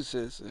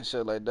excuses and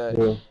shit like that.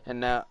 Yeah.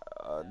 And now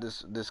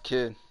this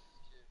kid,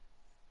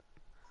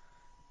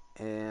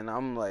 and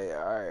I'm like,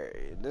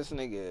 alright, this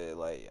nigga,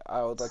 like,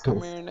 I was like,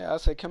 come here, nigga. I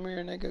said, come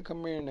here,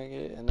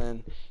 nigga. And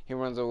then he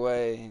runs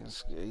away.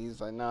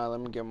 He's like, nah, let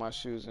me get my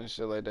shoes and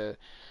shit like that.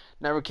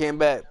 Never came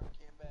back.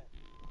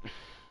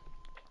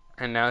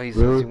 And now he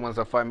says he Really? wants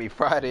to fight me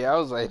Friday. I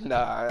was like,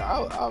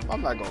 nah,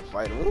 I'm not gonna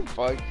fight him. What the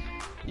fuck?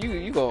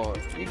 You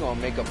gonna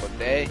make up a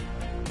day?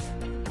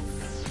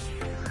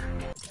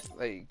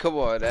 Like, come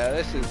on, now.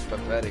 That shit's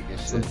pathetic and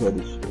Some shit.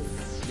 petty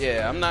shit.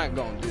 Yeah, I'm not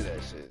gonna do that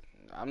shit.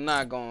 I'm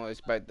not gonna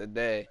expect a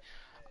day.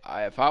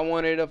 If I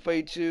wanted to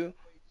fight you,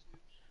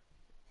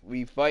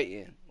 we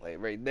fighting like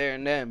right there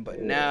and then. But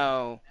Yeah.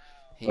 now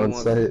he On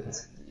wants,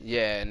 site.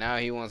 yeah, now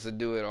he wants to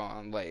do it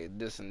on like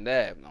this and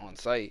that on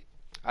site.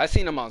 I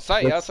seen him on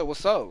site. I That's said,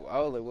 "What's up?" I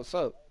was like, "What's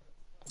up?"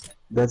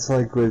 that's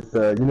like with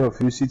you know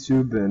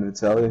FusiTube and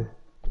Vitaly.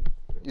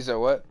 You said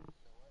what?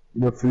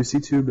 You know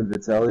FusiTube and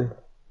Vitaly.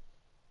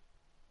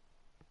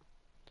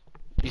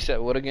 You said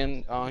what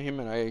again?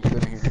 Human, I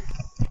couldn't hear.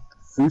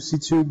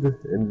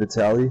 FusiTube and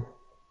Vitaly.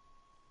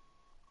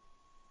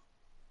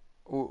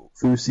 Ooh.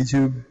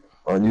 FouseyTube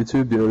on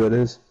YouTube. Do you know what that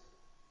is?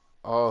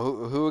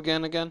 Oh, who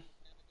again?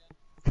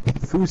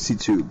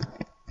 FouseyTube.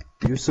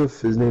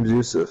 Yusuf. His name's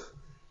Yusuf.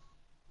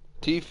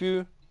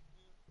 Tfue?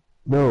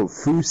 No,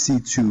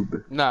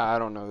 FouseyTube. Nah, I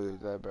don't know who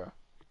that, bro. Do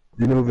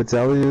you know who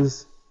Vitaly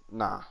is?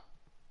 Nah.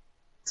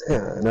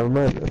 Yeah, never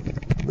mind. Then.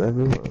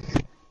 Never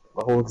mind.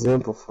 My whole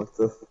example fucked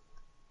up.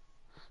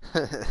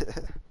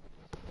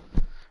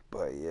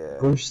 But yeah.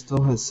 Bush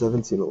still has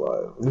 17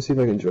 alive. Let me see if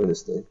I can join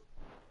this thing.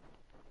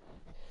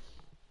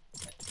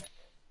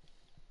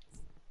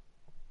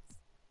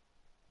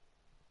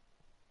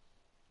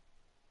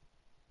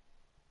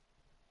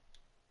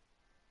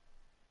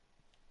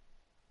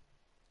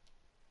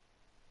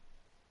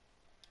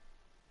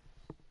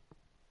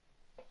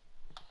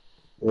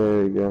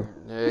 There you go.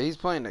 Yeah, he's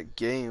playing a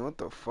game. What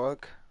the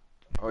fuck?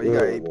 Oh,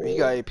 Yeah, he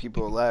got man. 8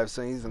 people alive,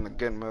 so he's in the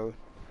good mode.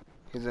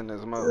 He's in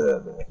his mode.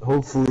 Yeah, man.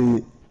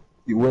 Hopefully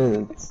he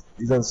wins.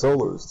 He's on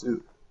solos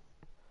too.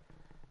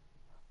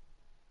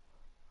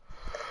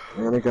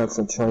 Man, I got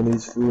some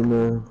Chinese food,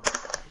 man.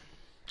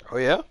 Oh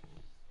yeah?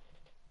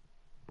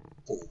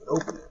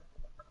 Open it.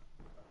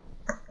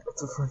 What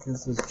the fuck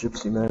is this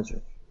gypsy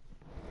magic?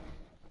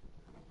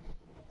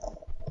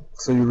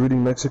 So you're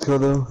rooting Mexico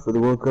though for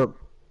the World Cup?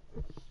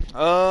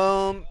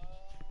 I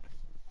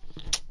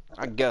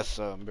guess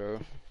so, bro.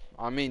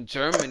 I mean,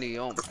 Germany.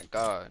 Oh my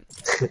god.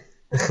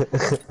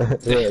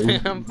 Yeah,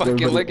 I'm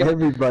fucking looking.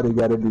 everybody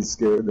gotta be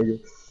scared, nigga.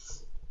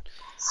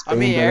 I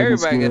mean, Spain gotta be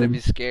everybody gotta scared. be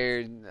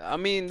scared. I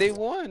mean, they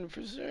won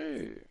for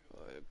sure.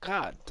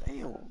 God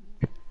damn.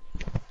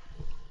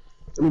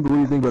 I mean, but what do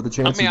you think about the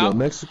chances though?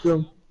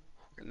 Mexico?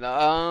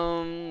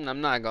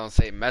 I'm not gonna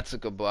say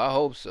Mexico, but I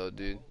hope so,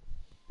 dude.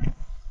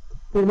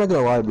 I'm not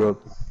gonna lie, bro.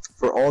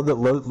 For all that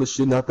loveless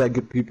shit, not that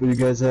good people you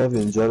guys have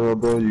in general,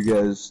 bro, you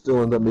guys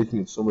still end up making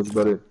it so much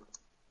better.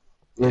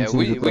 Yeah,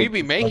 we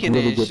be making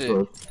it and shit.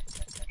 Pros.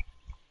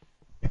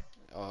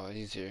 Oh,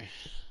 he's here.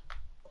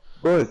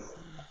 But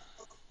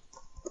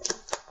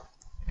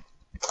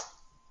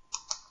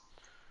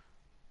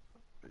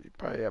You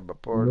probably have a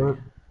party.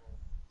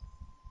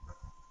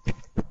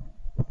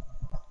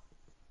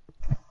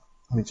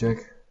 let me check.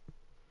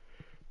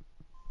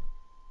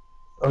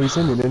 Oh, he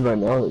sent me an invite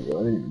an hour ago.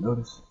 I didn't even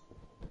notice.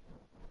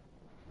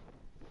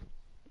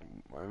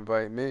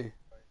 Invite me.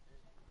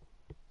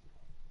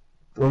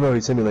 Oh no, he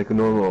sent me like a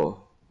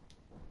normal.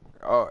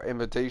 Oh,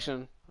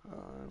 invitation.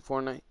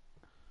 Fortnite.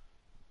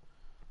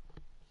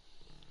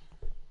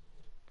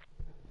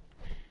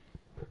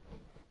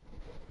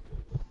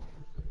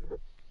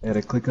 I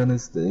gotta click on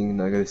this thing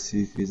and I gotta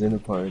see if he's in a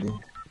party.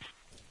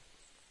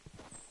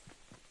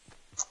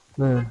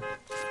 Man,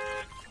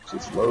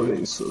 just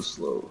loading so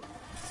slow.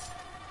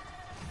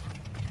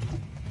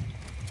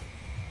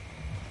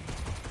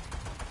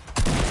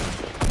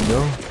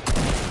 No?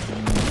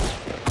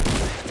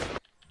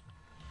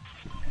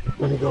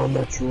 Let me go on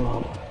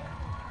Metro.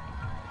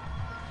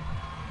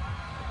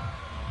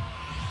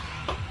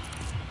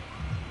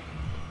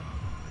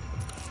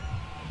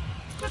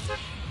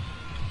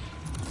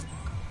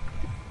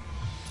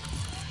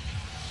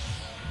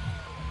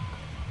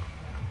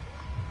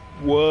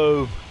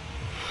 Whoa.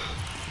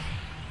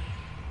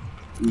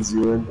 Easy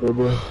win,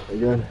 Playboy,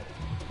 again.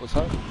 What's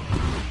up?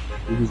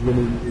 You just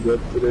winning me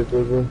up today,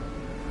 Playboy.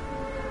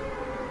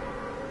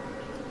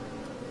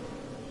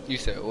 You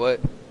said what?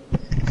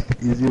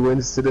 Easy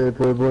wins today,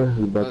 Playboy.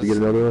 We're about to get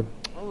another one.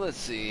 Well, let's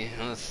see.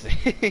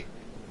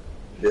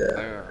 Yeah.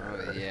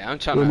 Yeah, I'm I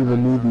trying don't to.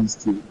 even need these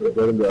two, but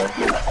let them go.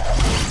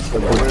 Let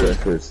them go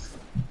first.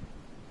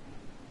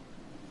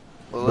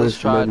 Well, let's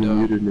try though.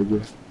 Muted,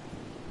 nigga.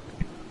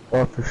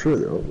 Oh, for sure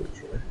they're all gonna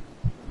try.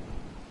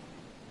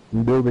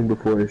 I'm building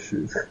before I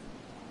shoot.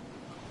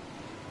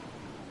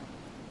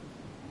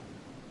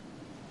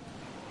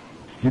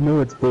 You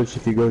know it's push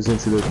if he goes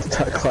into the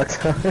clock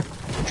tower.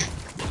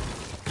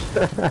 I'm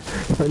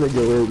gonna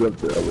go way up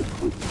there. I'm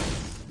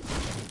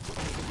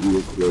gonna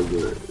look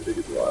closer. I think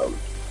it's wild.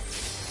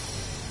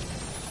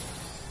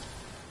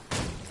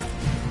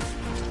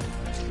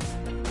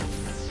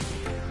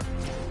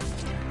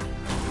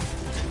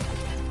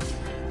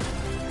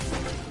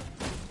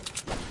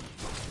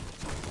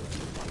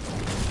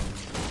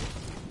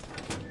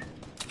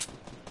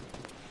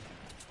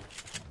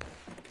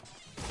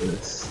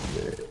 Yes,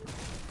 man.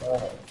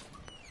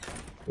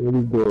 Let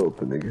me door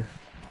open, nigga.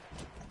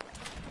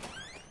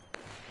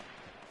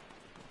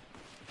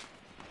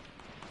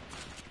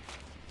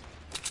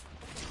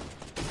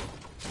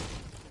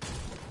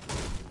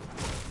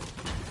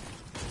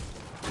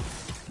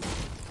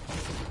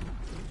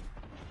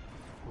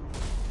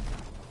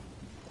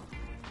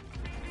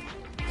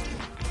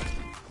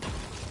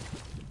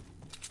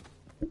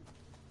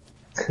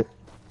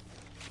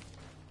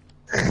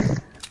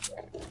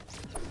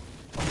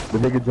 The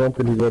nigga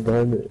jumping, he's right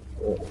behind me.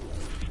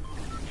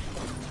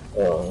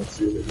 Oh, let's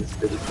see what this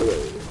nigga's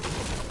doing.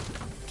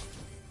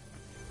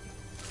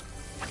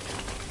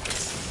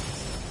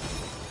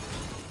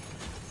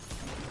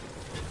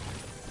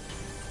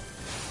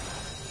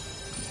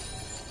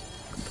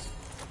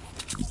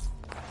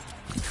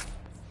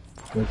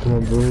 Come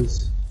on,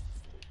 boys.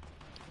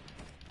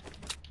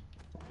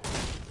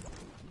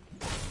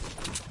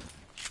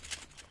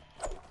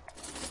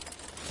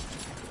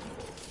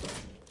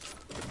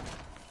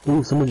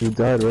 Ooh, someone just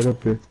died right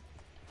up here.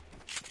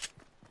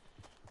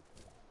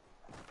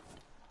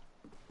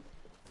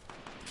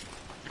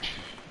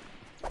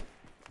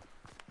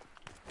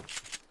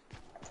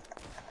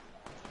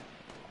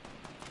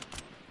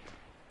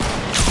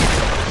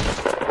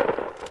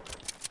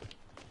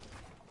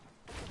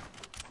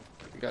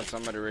 We got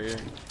somebody right here.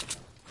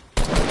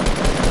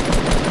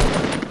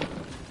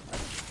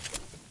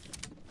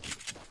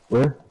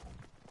 Where?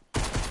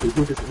 They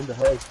think it's in the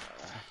house.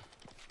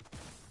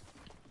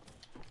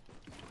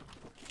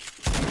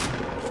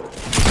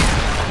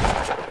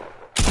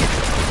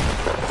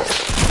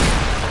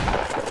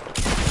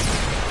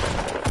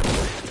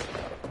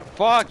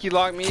 Fuck, you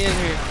locked me in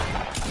here.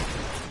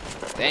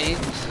 Dang, he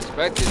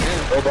suspected him.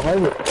 Oh,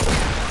 behind it.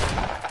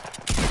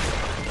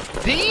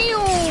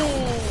 Damn!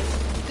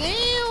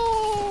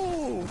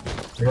 Damn!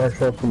 I got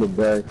shot from the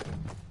back.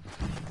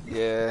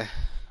 Yeah.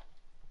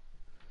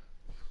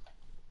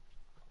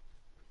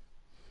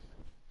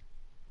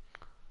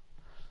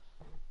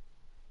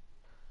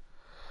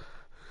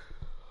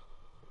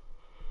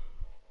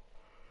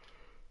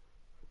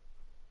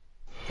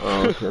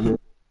 Oh, okay.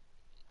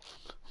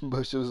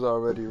 Bush was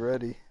already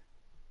ready.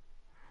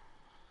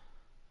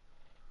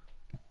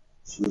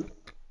 Shit.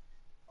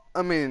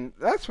 I mean,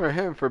 that's for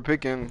him for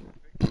picking.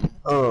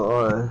 Oh,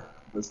 alright.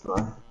 That's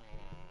fine.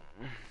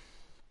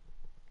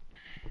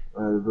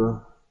 Alright,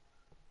 bro.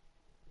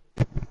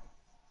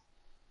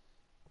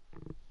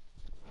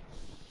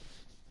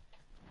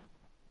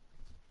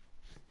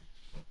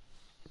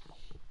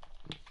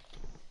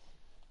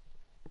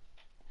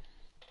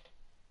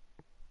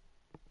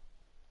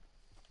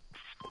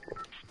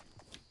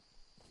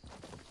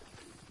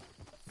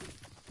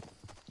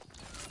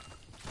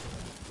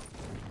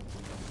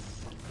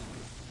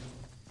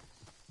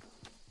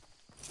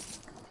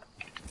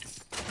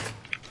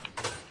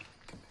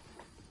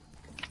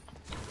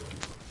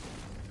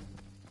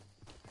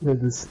 Yeah,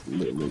 this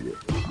nigga.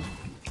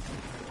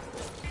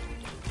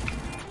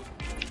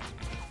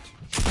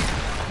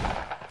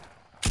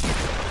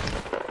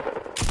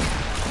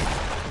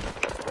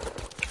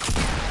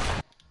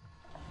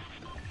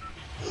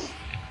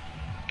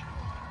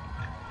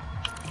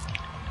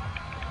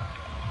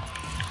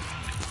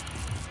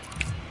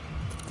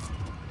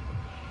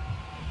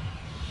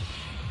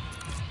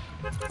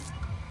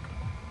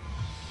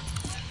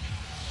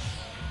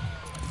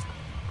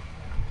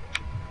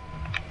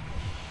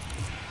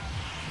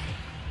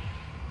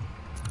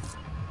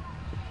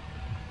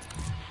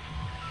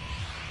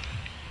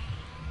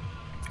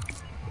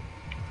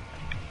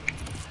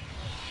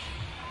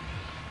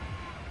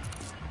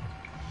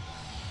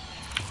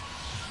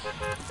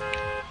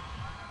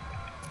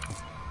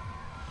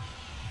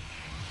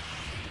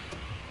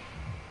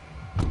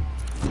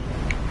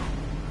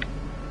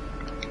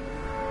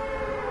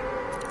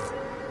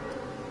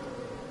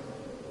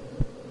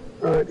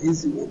 Alright,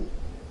 easy one.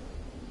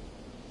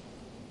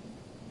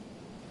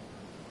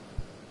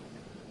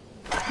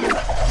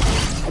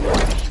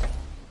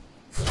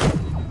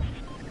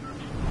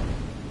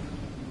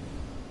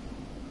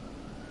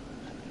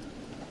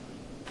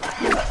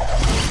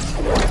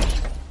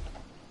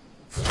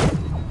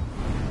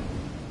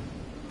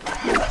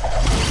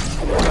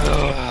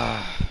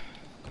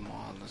 Come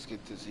on, let's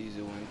get this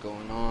easy one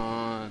going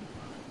on.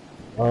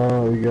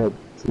 Oh, we got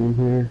team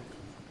here.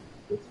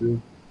 That's it.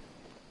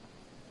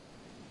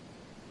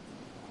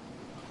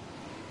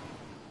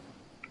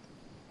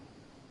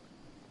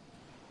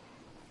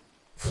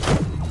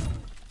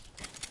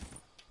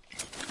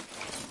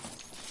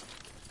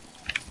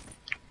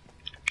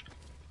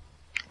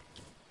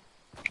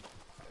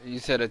 You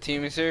said a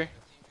team is here?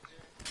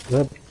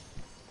 Yep.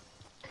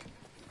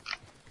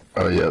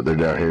 Oh yeah, they're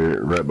down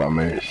here right by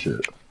me. Shit.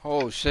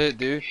 Oh shit,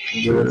 dude.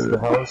 Go to the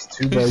house,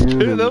 two by He you,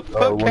 scared and the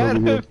fuck one out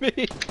over here. of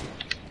me.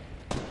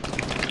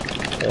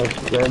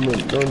 Damn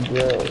it, don't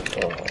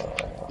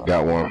drown.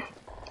 Got one.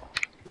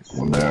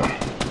 One down.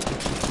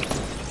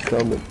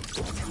 Coming.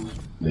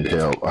 Need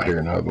help. I hear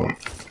another one.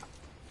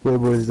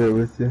 Playboy's there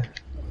with you.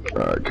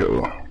 Alright,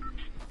 cool.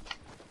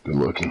 Good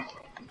looking.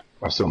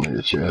 I still need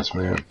a chest,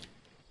 man.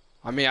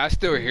 I mean, I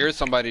still hear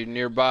somebody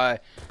nearby.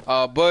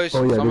 Bush,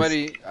 Oh, yeah,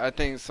 somebody, I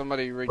think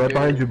somebody right Right there.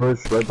 behind you,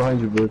 Bush. Right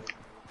behind you, Bush.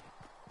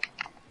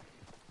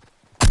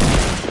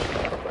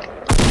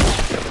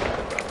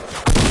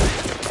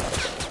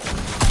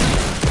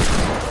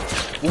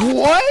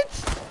 What?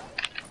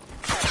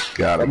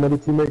 Got him. Another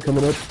teammate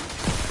coming up.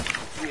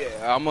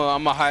 Yeah,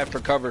 I'm a hide for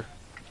cover.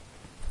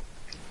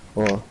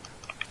 Oh.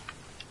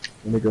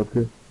 Let me go up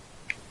here.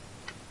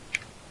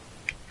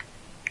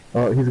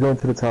 Oh, he's going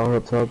to the tower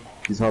up top.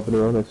 He's hopping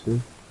around, I see.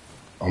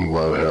 I'm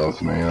low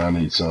health, man. I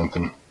need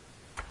something.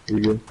 You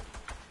good?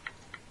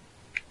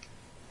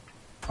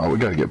 Oh, we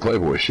gotta get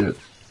Playboy shit.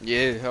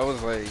 Yeah, I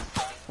was like,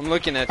 I'm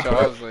looking at y'all.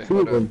 I was like, Two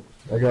hold of up. them.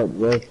 I got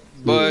left.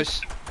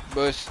 Bush,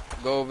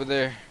 go over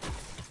there.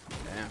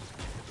 Damn.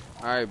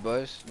 All right,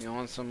 Bush, you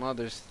on some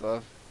other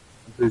stuff?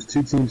 There's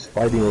two teams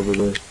fighting over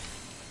there.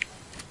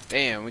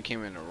 Damn, we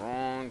came in the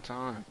wrong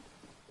time.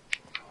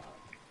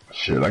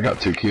 Shit, I got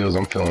 2 kills.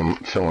 I'm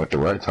feeling like the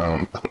right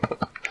time.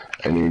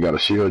 Ain't even got a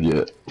shield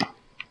yet.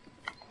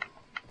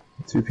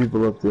 2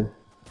 people up there.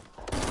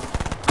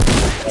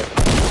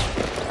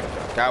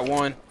 Got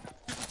one.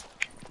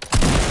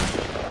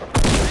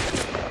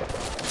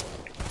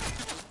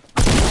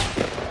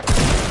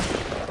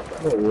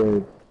 No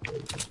way.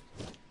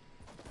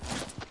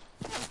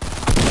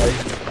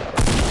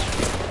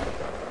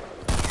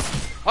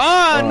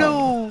 Ah,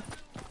 no!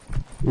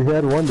 We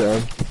had one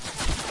down.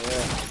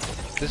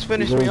 Just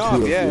finish There's me only off,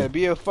 2 up yeah, here.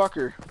 be a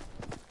fucker.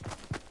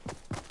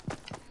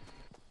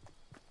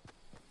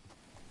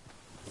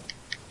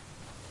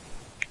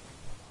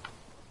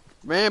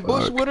 Man,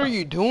 Bush, Fuck. what are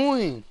you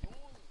doing?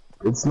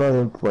 It's not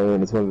him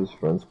playing, it's one of his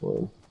friends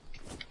playing.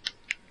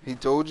 He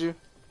told you?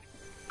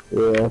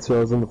 Yeah, that's what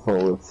I was on the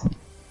phone with.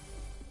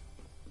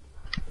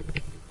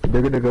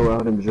 They're gonna go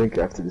out and drink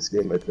after this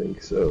game, I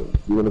think, so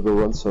you wanna go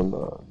run some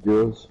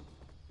Euros?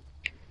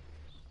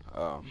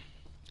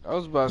 I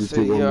was about to Just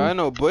say, do one yeah, more. I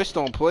know Bush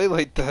don't play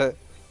like that.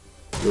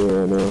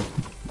 Yeah, I know.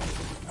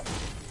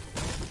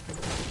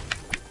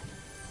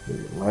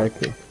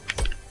 Like it.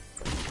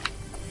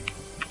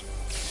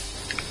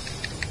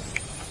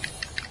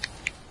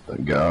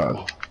 Thank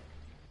God.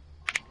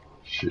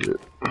 Shit.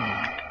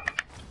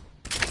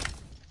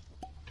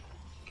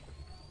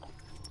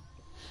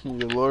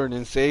 Your Lord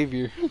and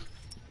Savior.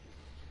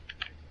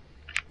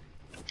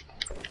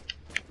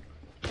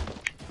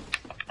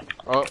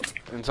 Oh,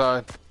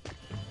 inside.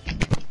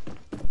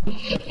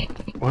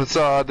 What's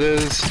all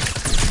this?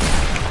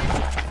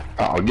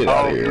 Oh, get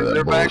out of here,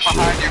 they're that back bullshit.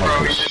 behind you, bro.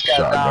 Fucking You just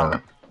got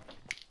shotgun.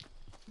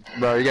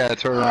 Bro, you gotta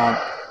turn around.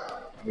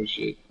 Oh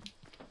shit.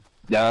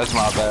 Yeah, that's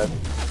my bad.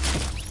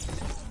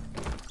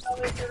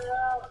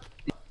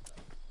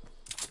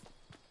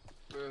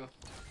 Bro.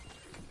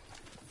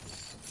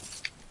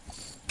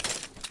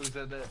 Who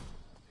said that?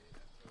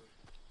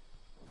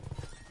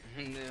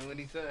 And then what'd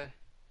he say?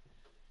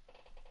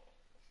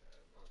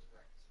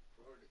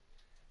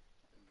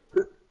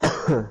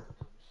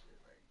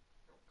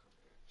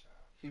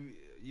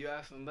 You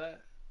asked him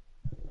that?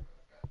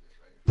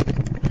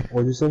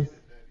 What'd you say?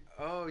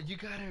 Oh, you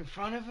got it in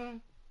front of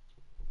him?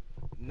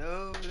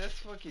 No, that's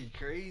fucking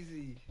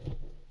crazy.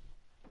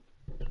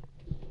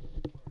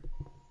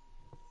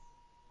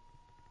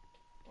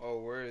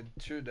 Oh, word,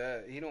 true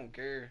that. He don't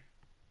care.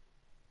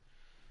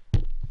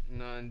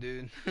 None,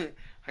 dude.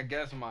 I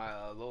guess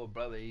my little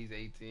brother, he's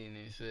 18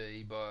 and shit.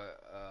 He bought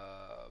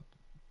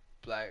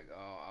black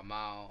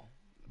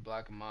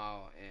black a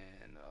mile,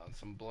 and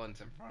some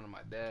blunts in front of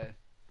my dad.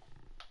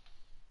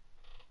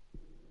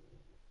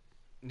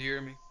 You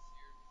hear me?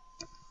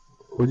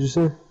 What'd you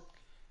say?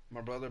 My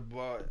brother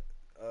bought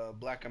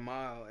black a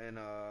mile and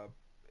a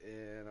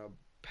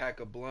pack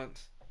of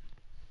blunts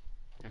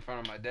in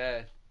front of my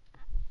dad.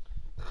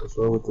 What's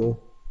wrong with that?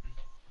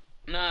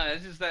 Nah,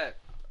 it's just that,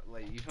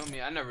 like, you feel me?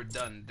 I never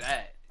done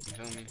that. You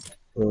feel me?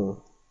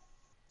 Oh.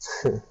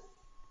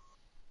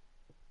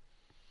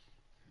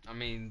 I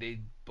mean,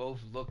 they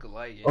both look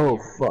alike. And Oh,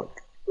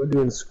 fuck. We're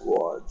doing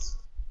squads.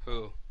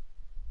 Who?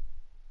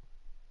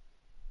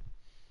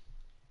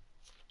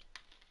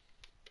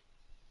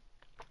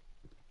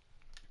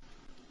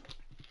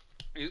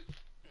 You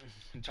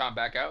trying to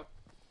back out?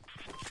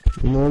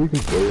 No, we can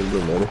play it, it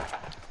doesn't matter.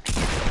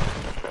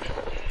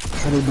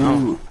 How to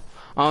do...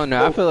 I don't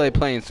know. I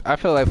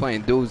feel like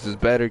playing dudes is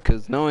better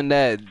because knowing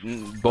that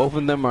both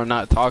of them are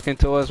not talking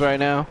to us right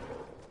now.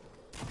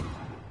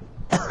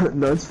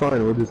 No, it's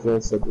fine. We'll just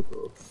not set the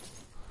phone.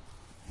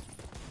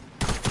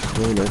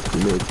 Very nice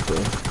teammates, bro.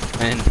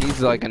 And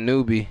he's like a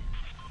newbie.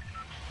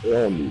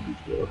 They're all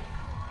newbies, bro.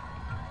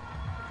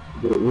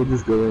 We'll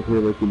just go right here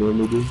like we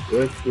normally do.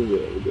 Actually,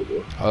 yeah, we'll go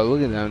there. Oh,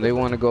 look at them. They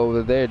want to go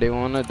over there. They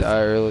want to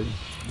die early.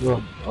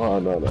 No. Oh,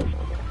 no.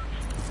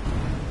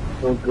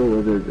 Don't go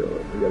where they're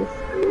going. We gotta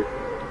stay away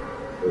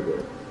from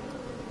them.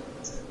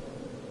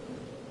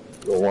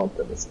 We don't want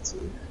them to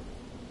succeed.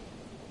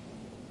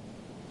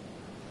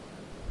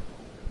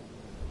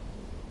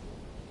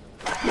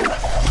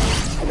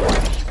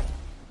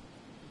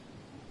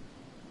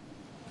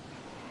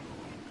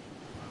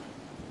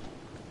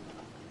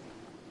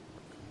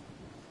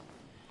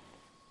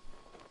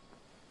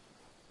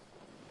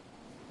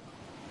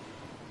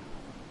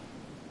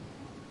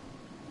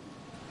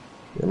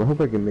 Yeah, I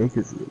hope I can make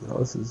it to these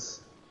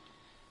houses.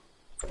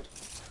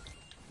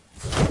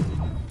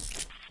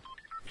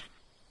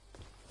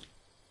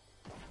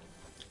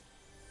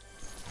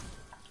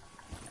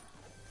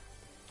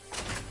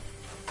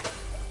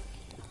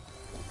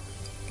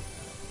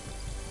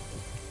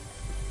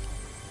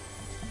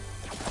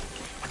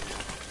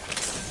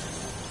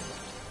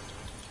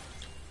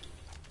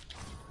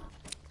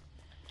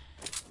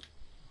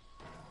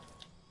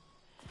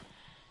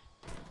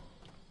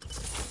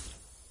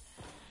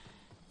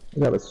 I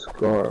got a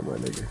scar, my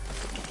nigga.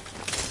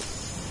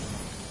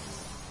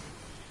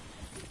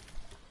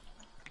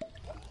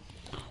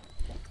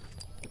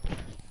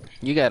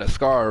 You got a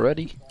scar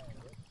already?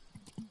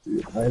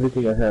 Dude,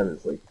 everything I have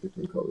is like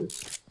different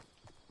colors.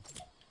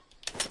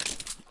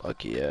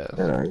 Fuck yeah.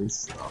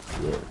 Nice.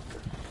 Yeah.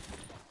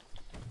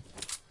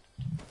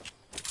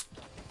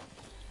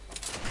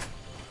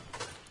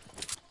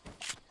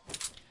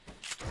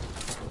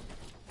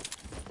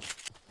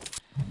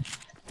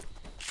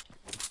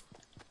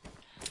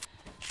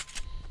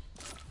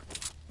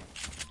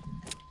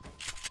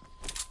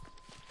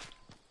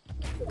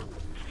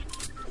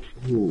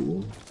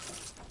 Ooh.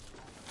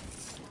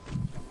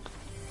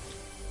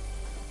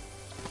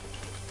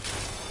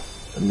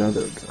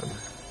 Another gun.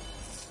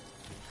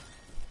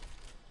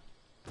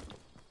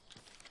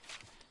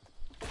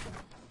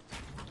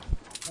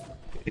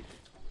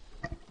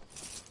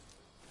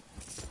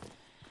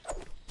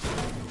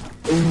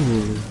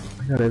 Ooh,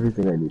 I got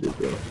everything I needed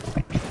though.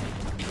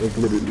 Like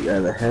literally, I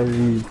have a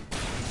heavy,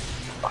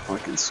 a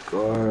fucking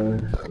scar,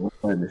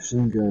 my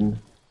machine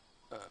gun.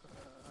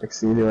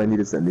 Next thing you know, I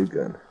needed that new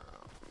gun.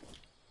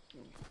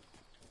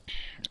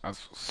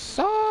 That's what's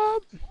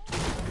up.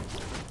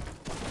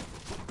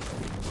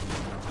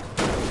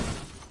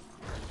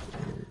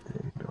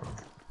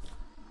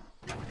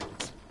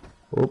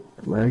 Oh,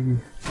 laggy.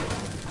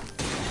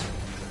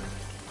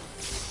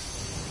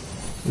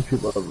 Don't you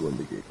love when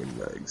the game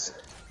lags?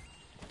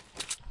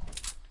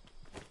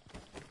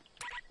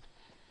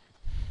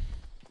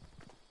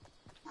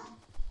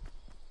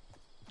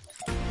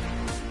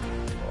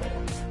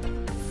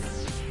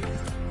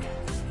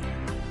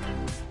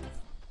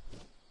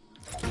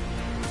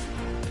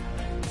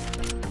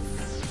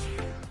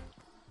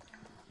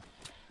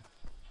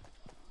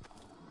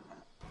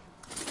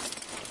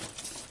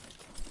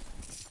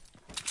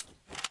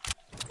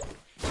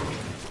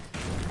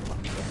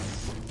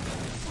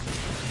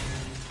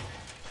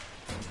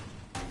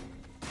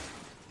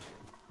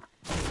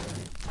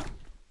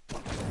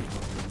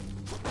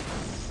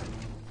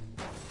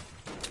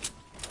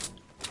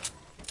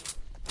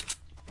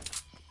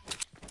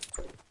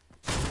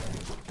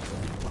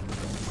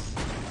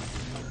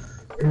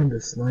 And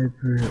the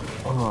sniper.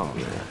 Oh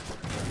man.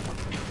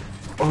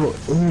 Oh,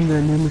 and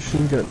that new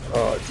machine gun.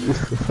 Oh, dude.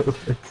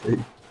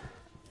 Okay.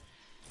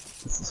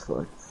 This is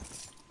fucked.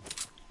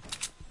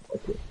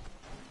 Okay.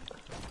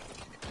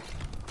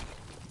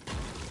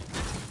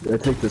 Did I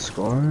take the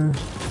scar?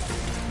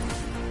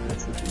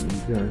 That's a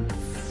new gun.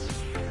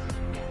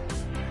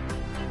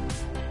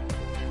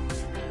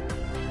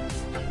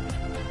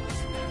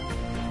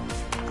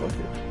 Fuck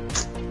it.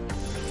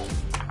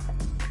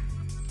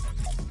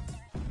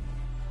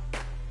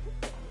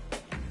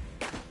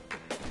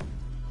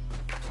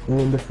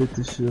 And the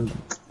 50 shield.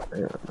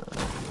 Yeah,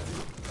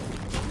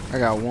 I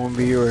got one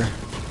viewer.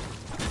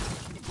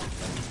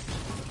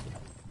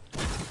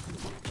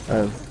 I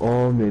have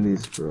all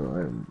minis, bro.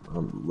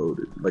 I'm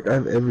loaded. Like I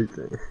have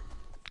everything.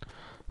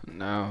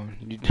 No,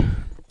 you.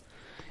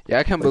 Yeah,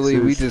 I can't Like,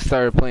 believe we seriously. just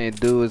started playing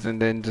duos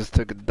and then just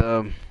took a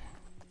dub.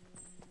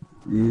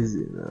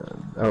 Easy,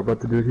 man. I'm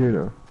about to do it here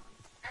now.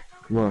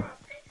 Come on.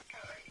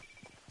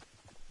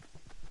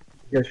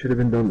 You guys should have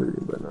been done with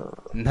it, but no.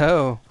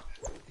 No,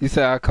 you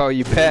said I'll call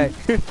you back.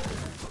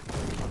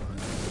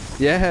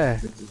 Yeah.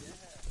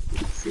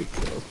 Sick,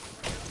 so.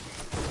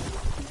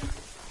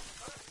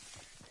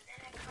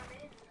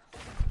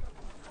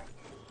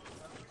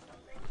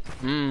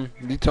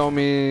 You told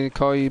me to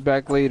call you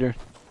back later.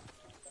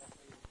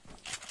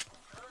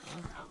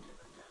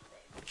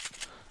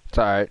 It's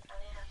alright.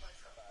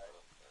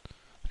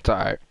 It's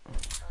alright.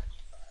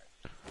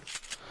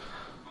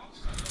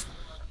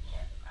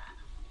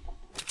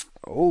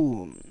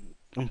 Oh,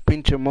 un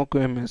pinche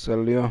moco me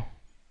salió.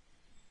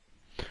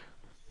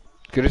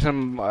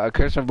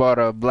 Christian bought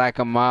a black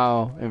a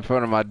mile in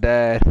front of my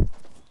dad.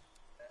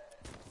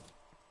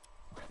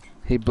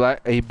 He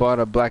bought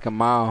a black a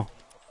mile.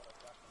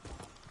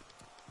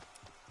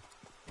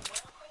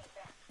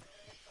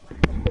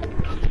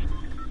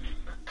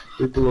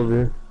 People over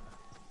here.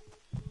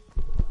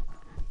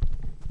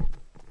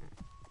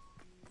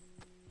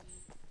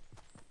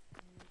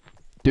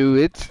 Dude,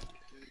 it's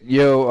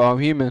yo,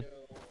 human.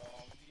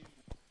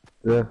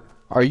 Yeah.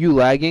 Are you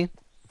lagging?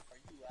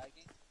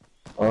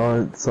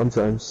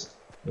 Sometimes.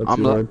 That's I'm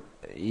too hard.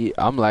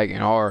 I'm lagging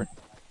hard.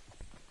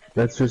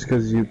 That's just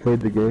because you played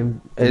the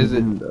game. Is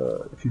it?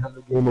 If you have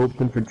the game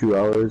open for 2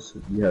 hours,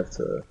 you have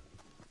to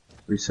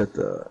reset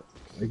the.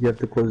 Like you have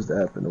to close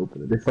the app and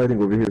open it. They're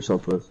fighting over here,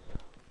 Southwest.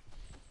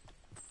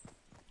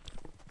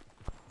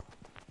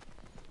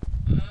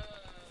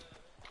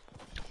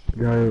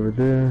 Guy over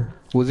there.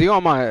 Was he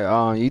on my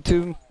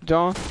YouTube,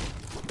 John?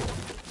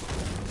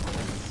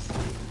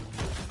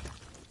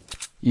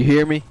 You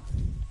hear me?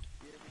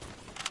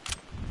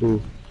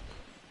 Ooh.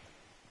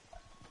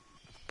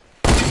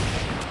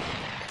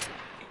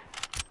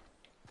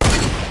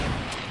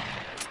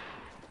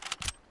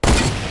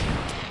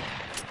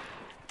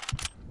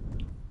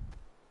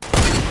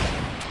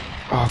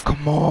 Oh,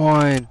 come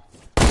on.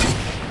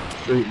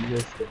 Straight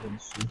missed the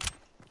MC.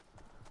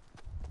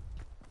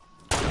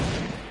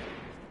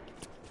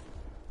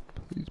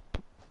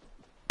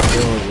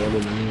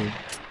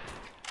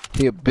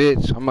 He a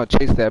bitch. I'm gonna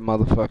chase that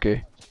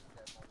motherfucker.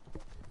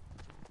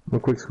 No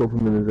quick scope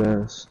him in his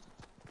ass.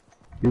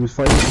 He was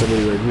fighting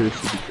somebody right here,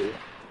 so be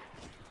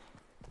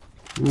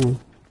careful. Ooh.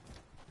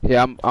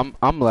 Yeah,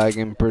 I'm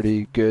lagging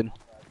pretty good.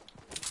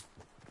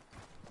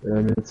 Yeah,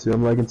 I mean,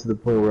 I'm lagging to the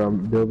point where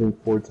I'm building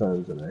 4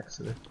 times an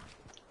accident.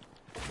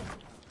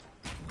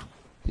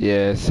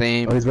 Yeah, Oh,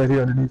 same. he's right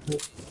here underneath me.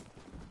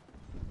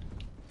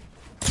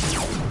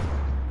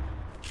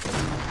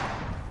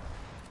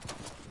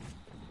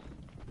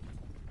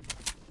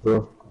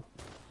 Bro.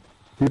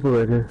 People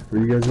right here.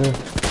 Where you guys at?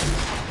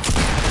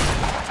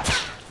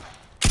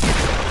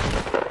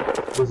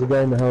 There's a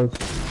guy in the house.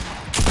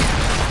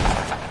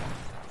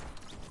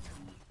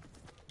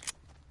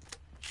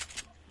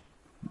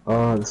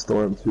 Ah, the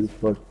storm too.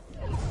 Fuck.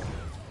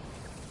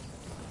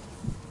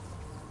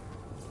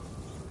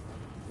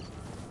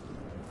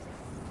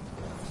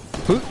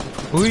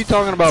 Who are you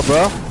talking about,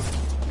 bro?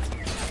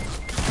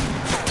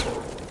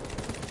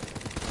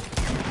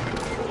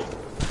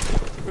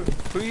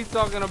 Who are you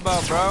talking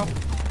about, bro?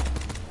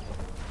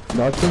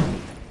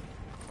 Nothing?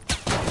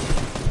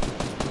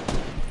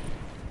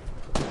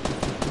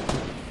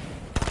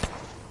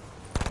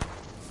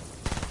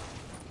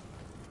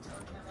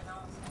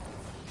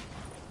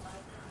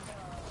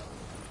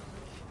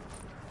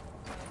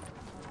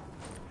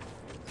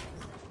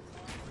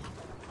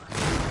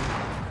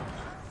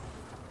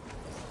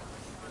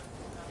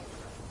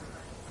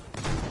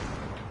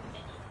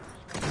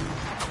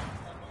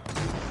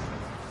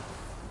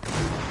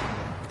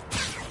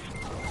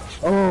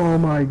 Oh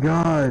my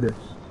god!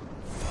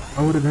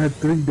 I would have had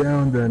 3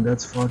 down then,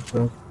 that's fucked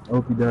up. I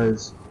hope he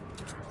dies.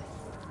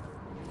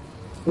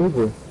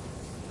 Over.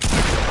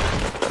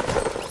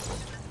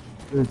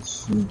 Good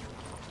shit.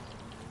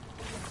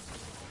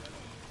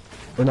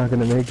 We're not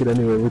gonna make it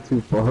anyway, we're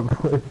too far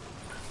away.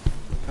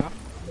 Huh?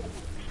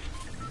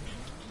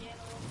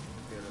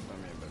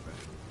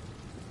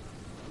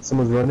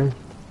 Someone's running.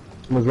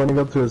 Someone's running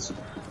up to us.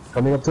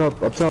 Coming up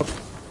top, up top.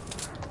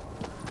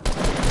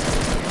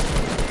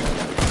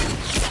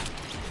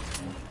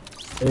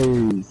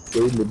 Hey,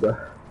 save me, bro.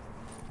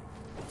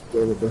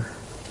 Save me, bro.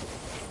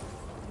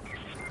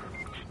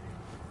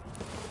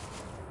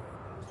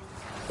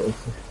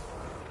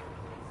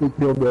 We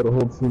killed that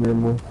whole team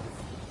anymore.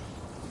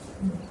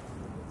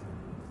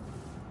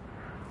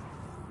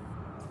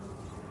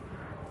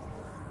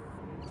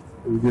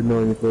 We didn't know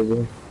anything,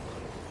 bro.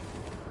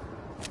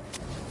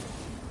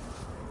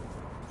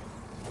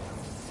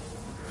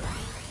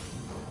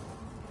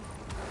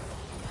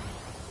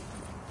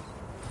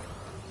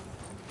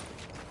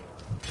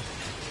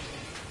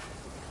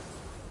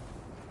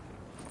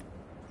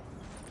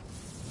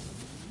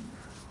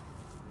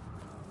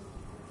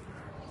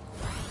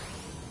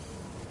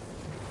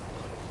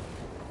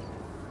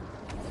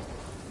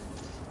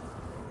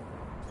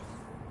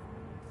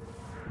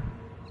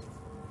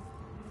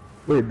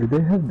 Wait, did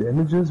they have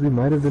damages? We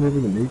might have been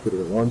able to make it or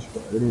launch,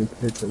 but I didn't even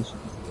pay attention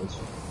to this.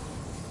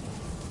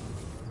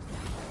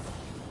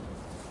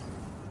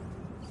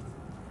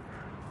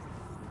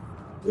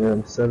 Yeah,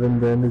 I'm 7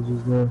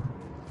 bandages now.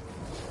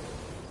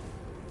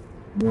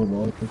 No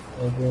launch.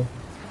 Okay.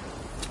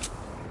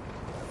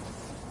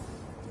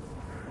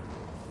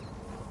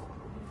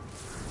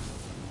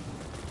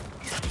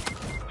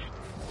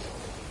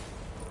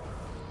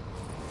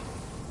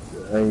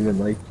 I ain't even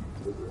like it.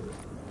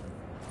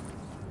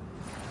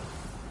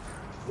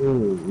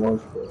 Ooh,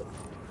 launch pad.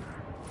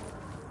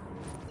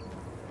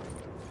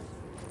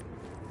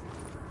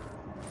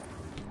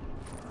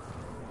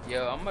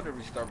 Yo, I'm about to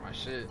restart my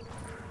shit.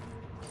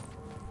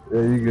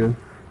 Yeah, you good.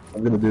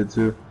 I'm gonna do it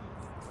too.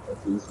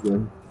 After this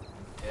game.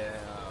 Yeah,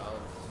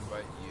 I'll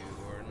invite you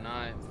or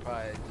not.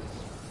 Probably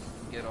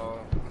just get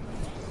off.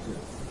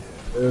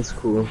 Yeah, that's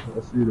cool.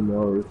 I'll see you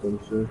tomorrow or some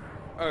shit.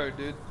 Alright,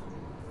 dude.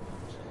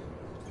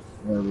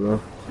 Alright,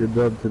 bro. Good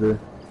job today.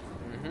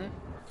 Mm-hmm.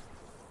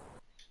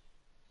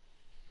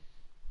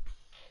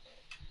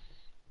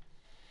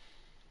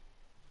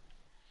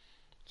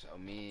 So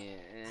me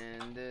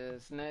and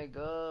this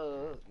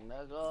nigga.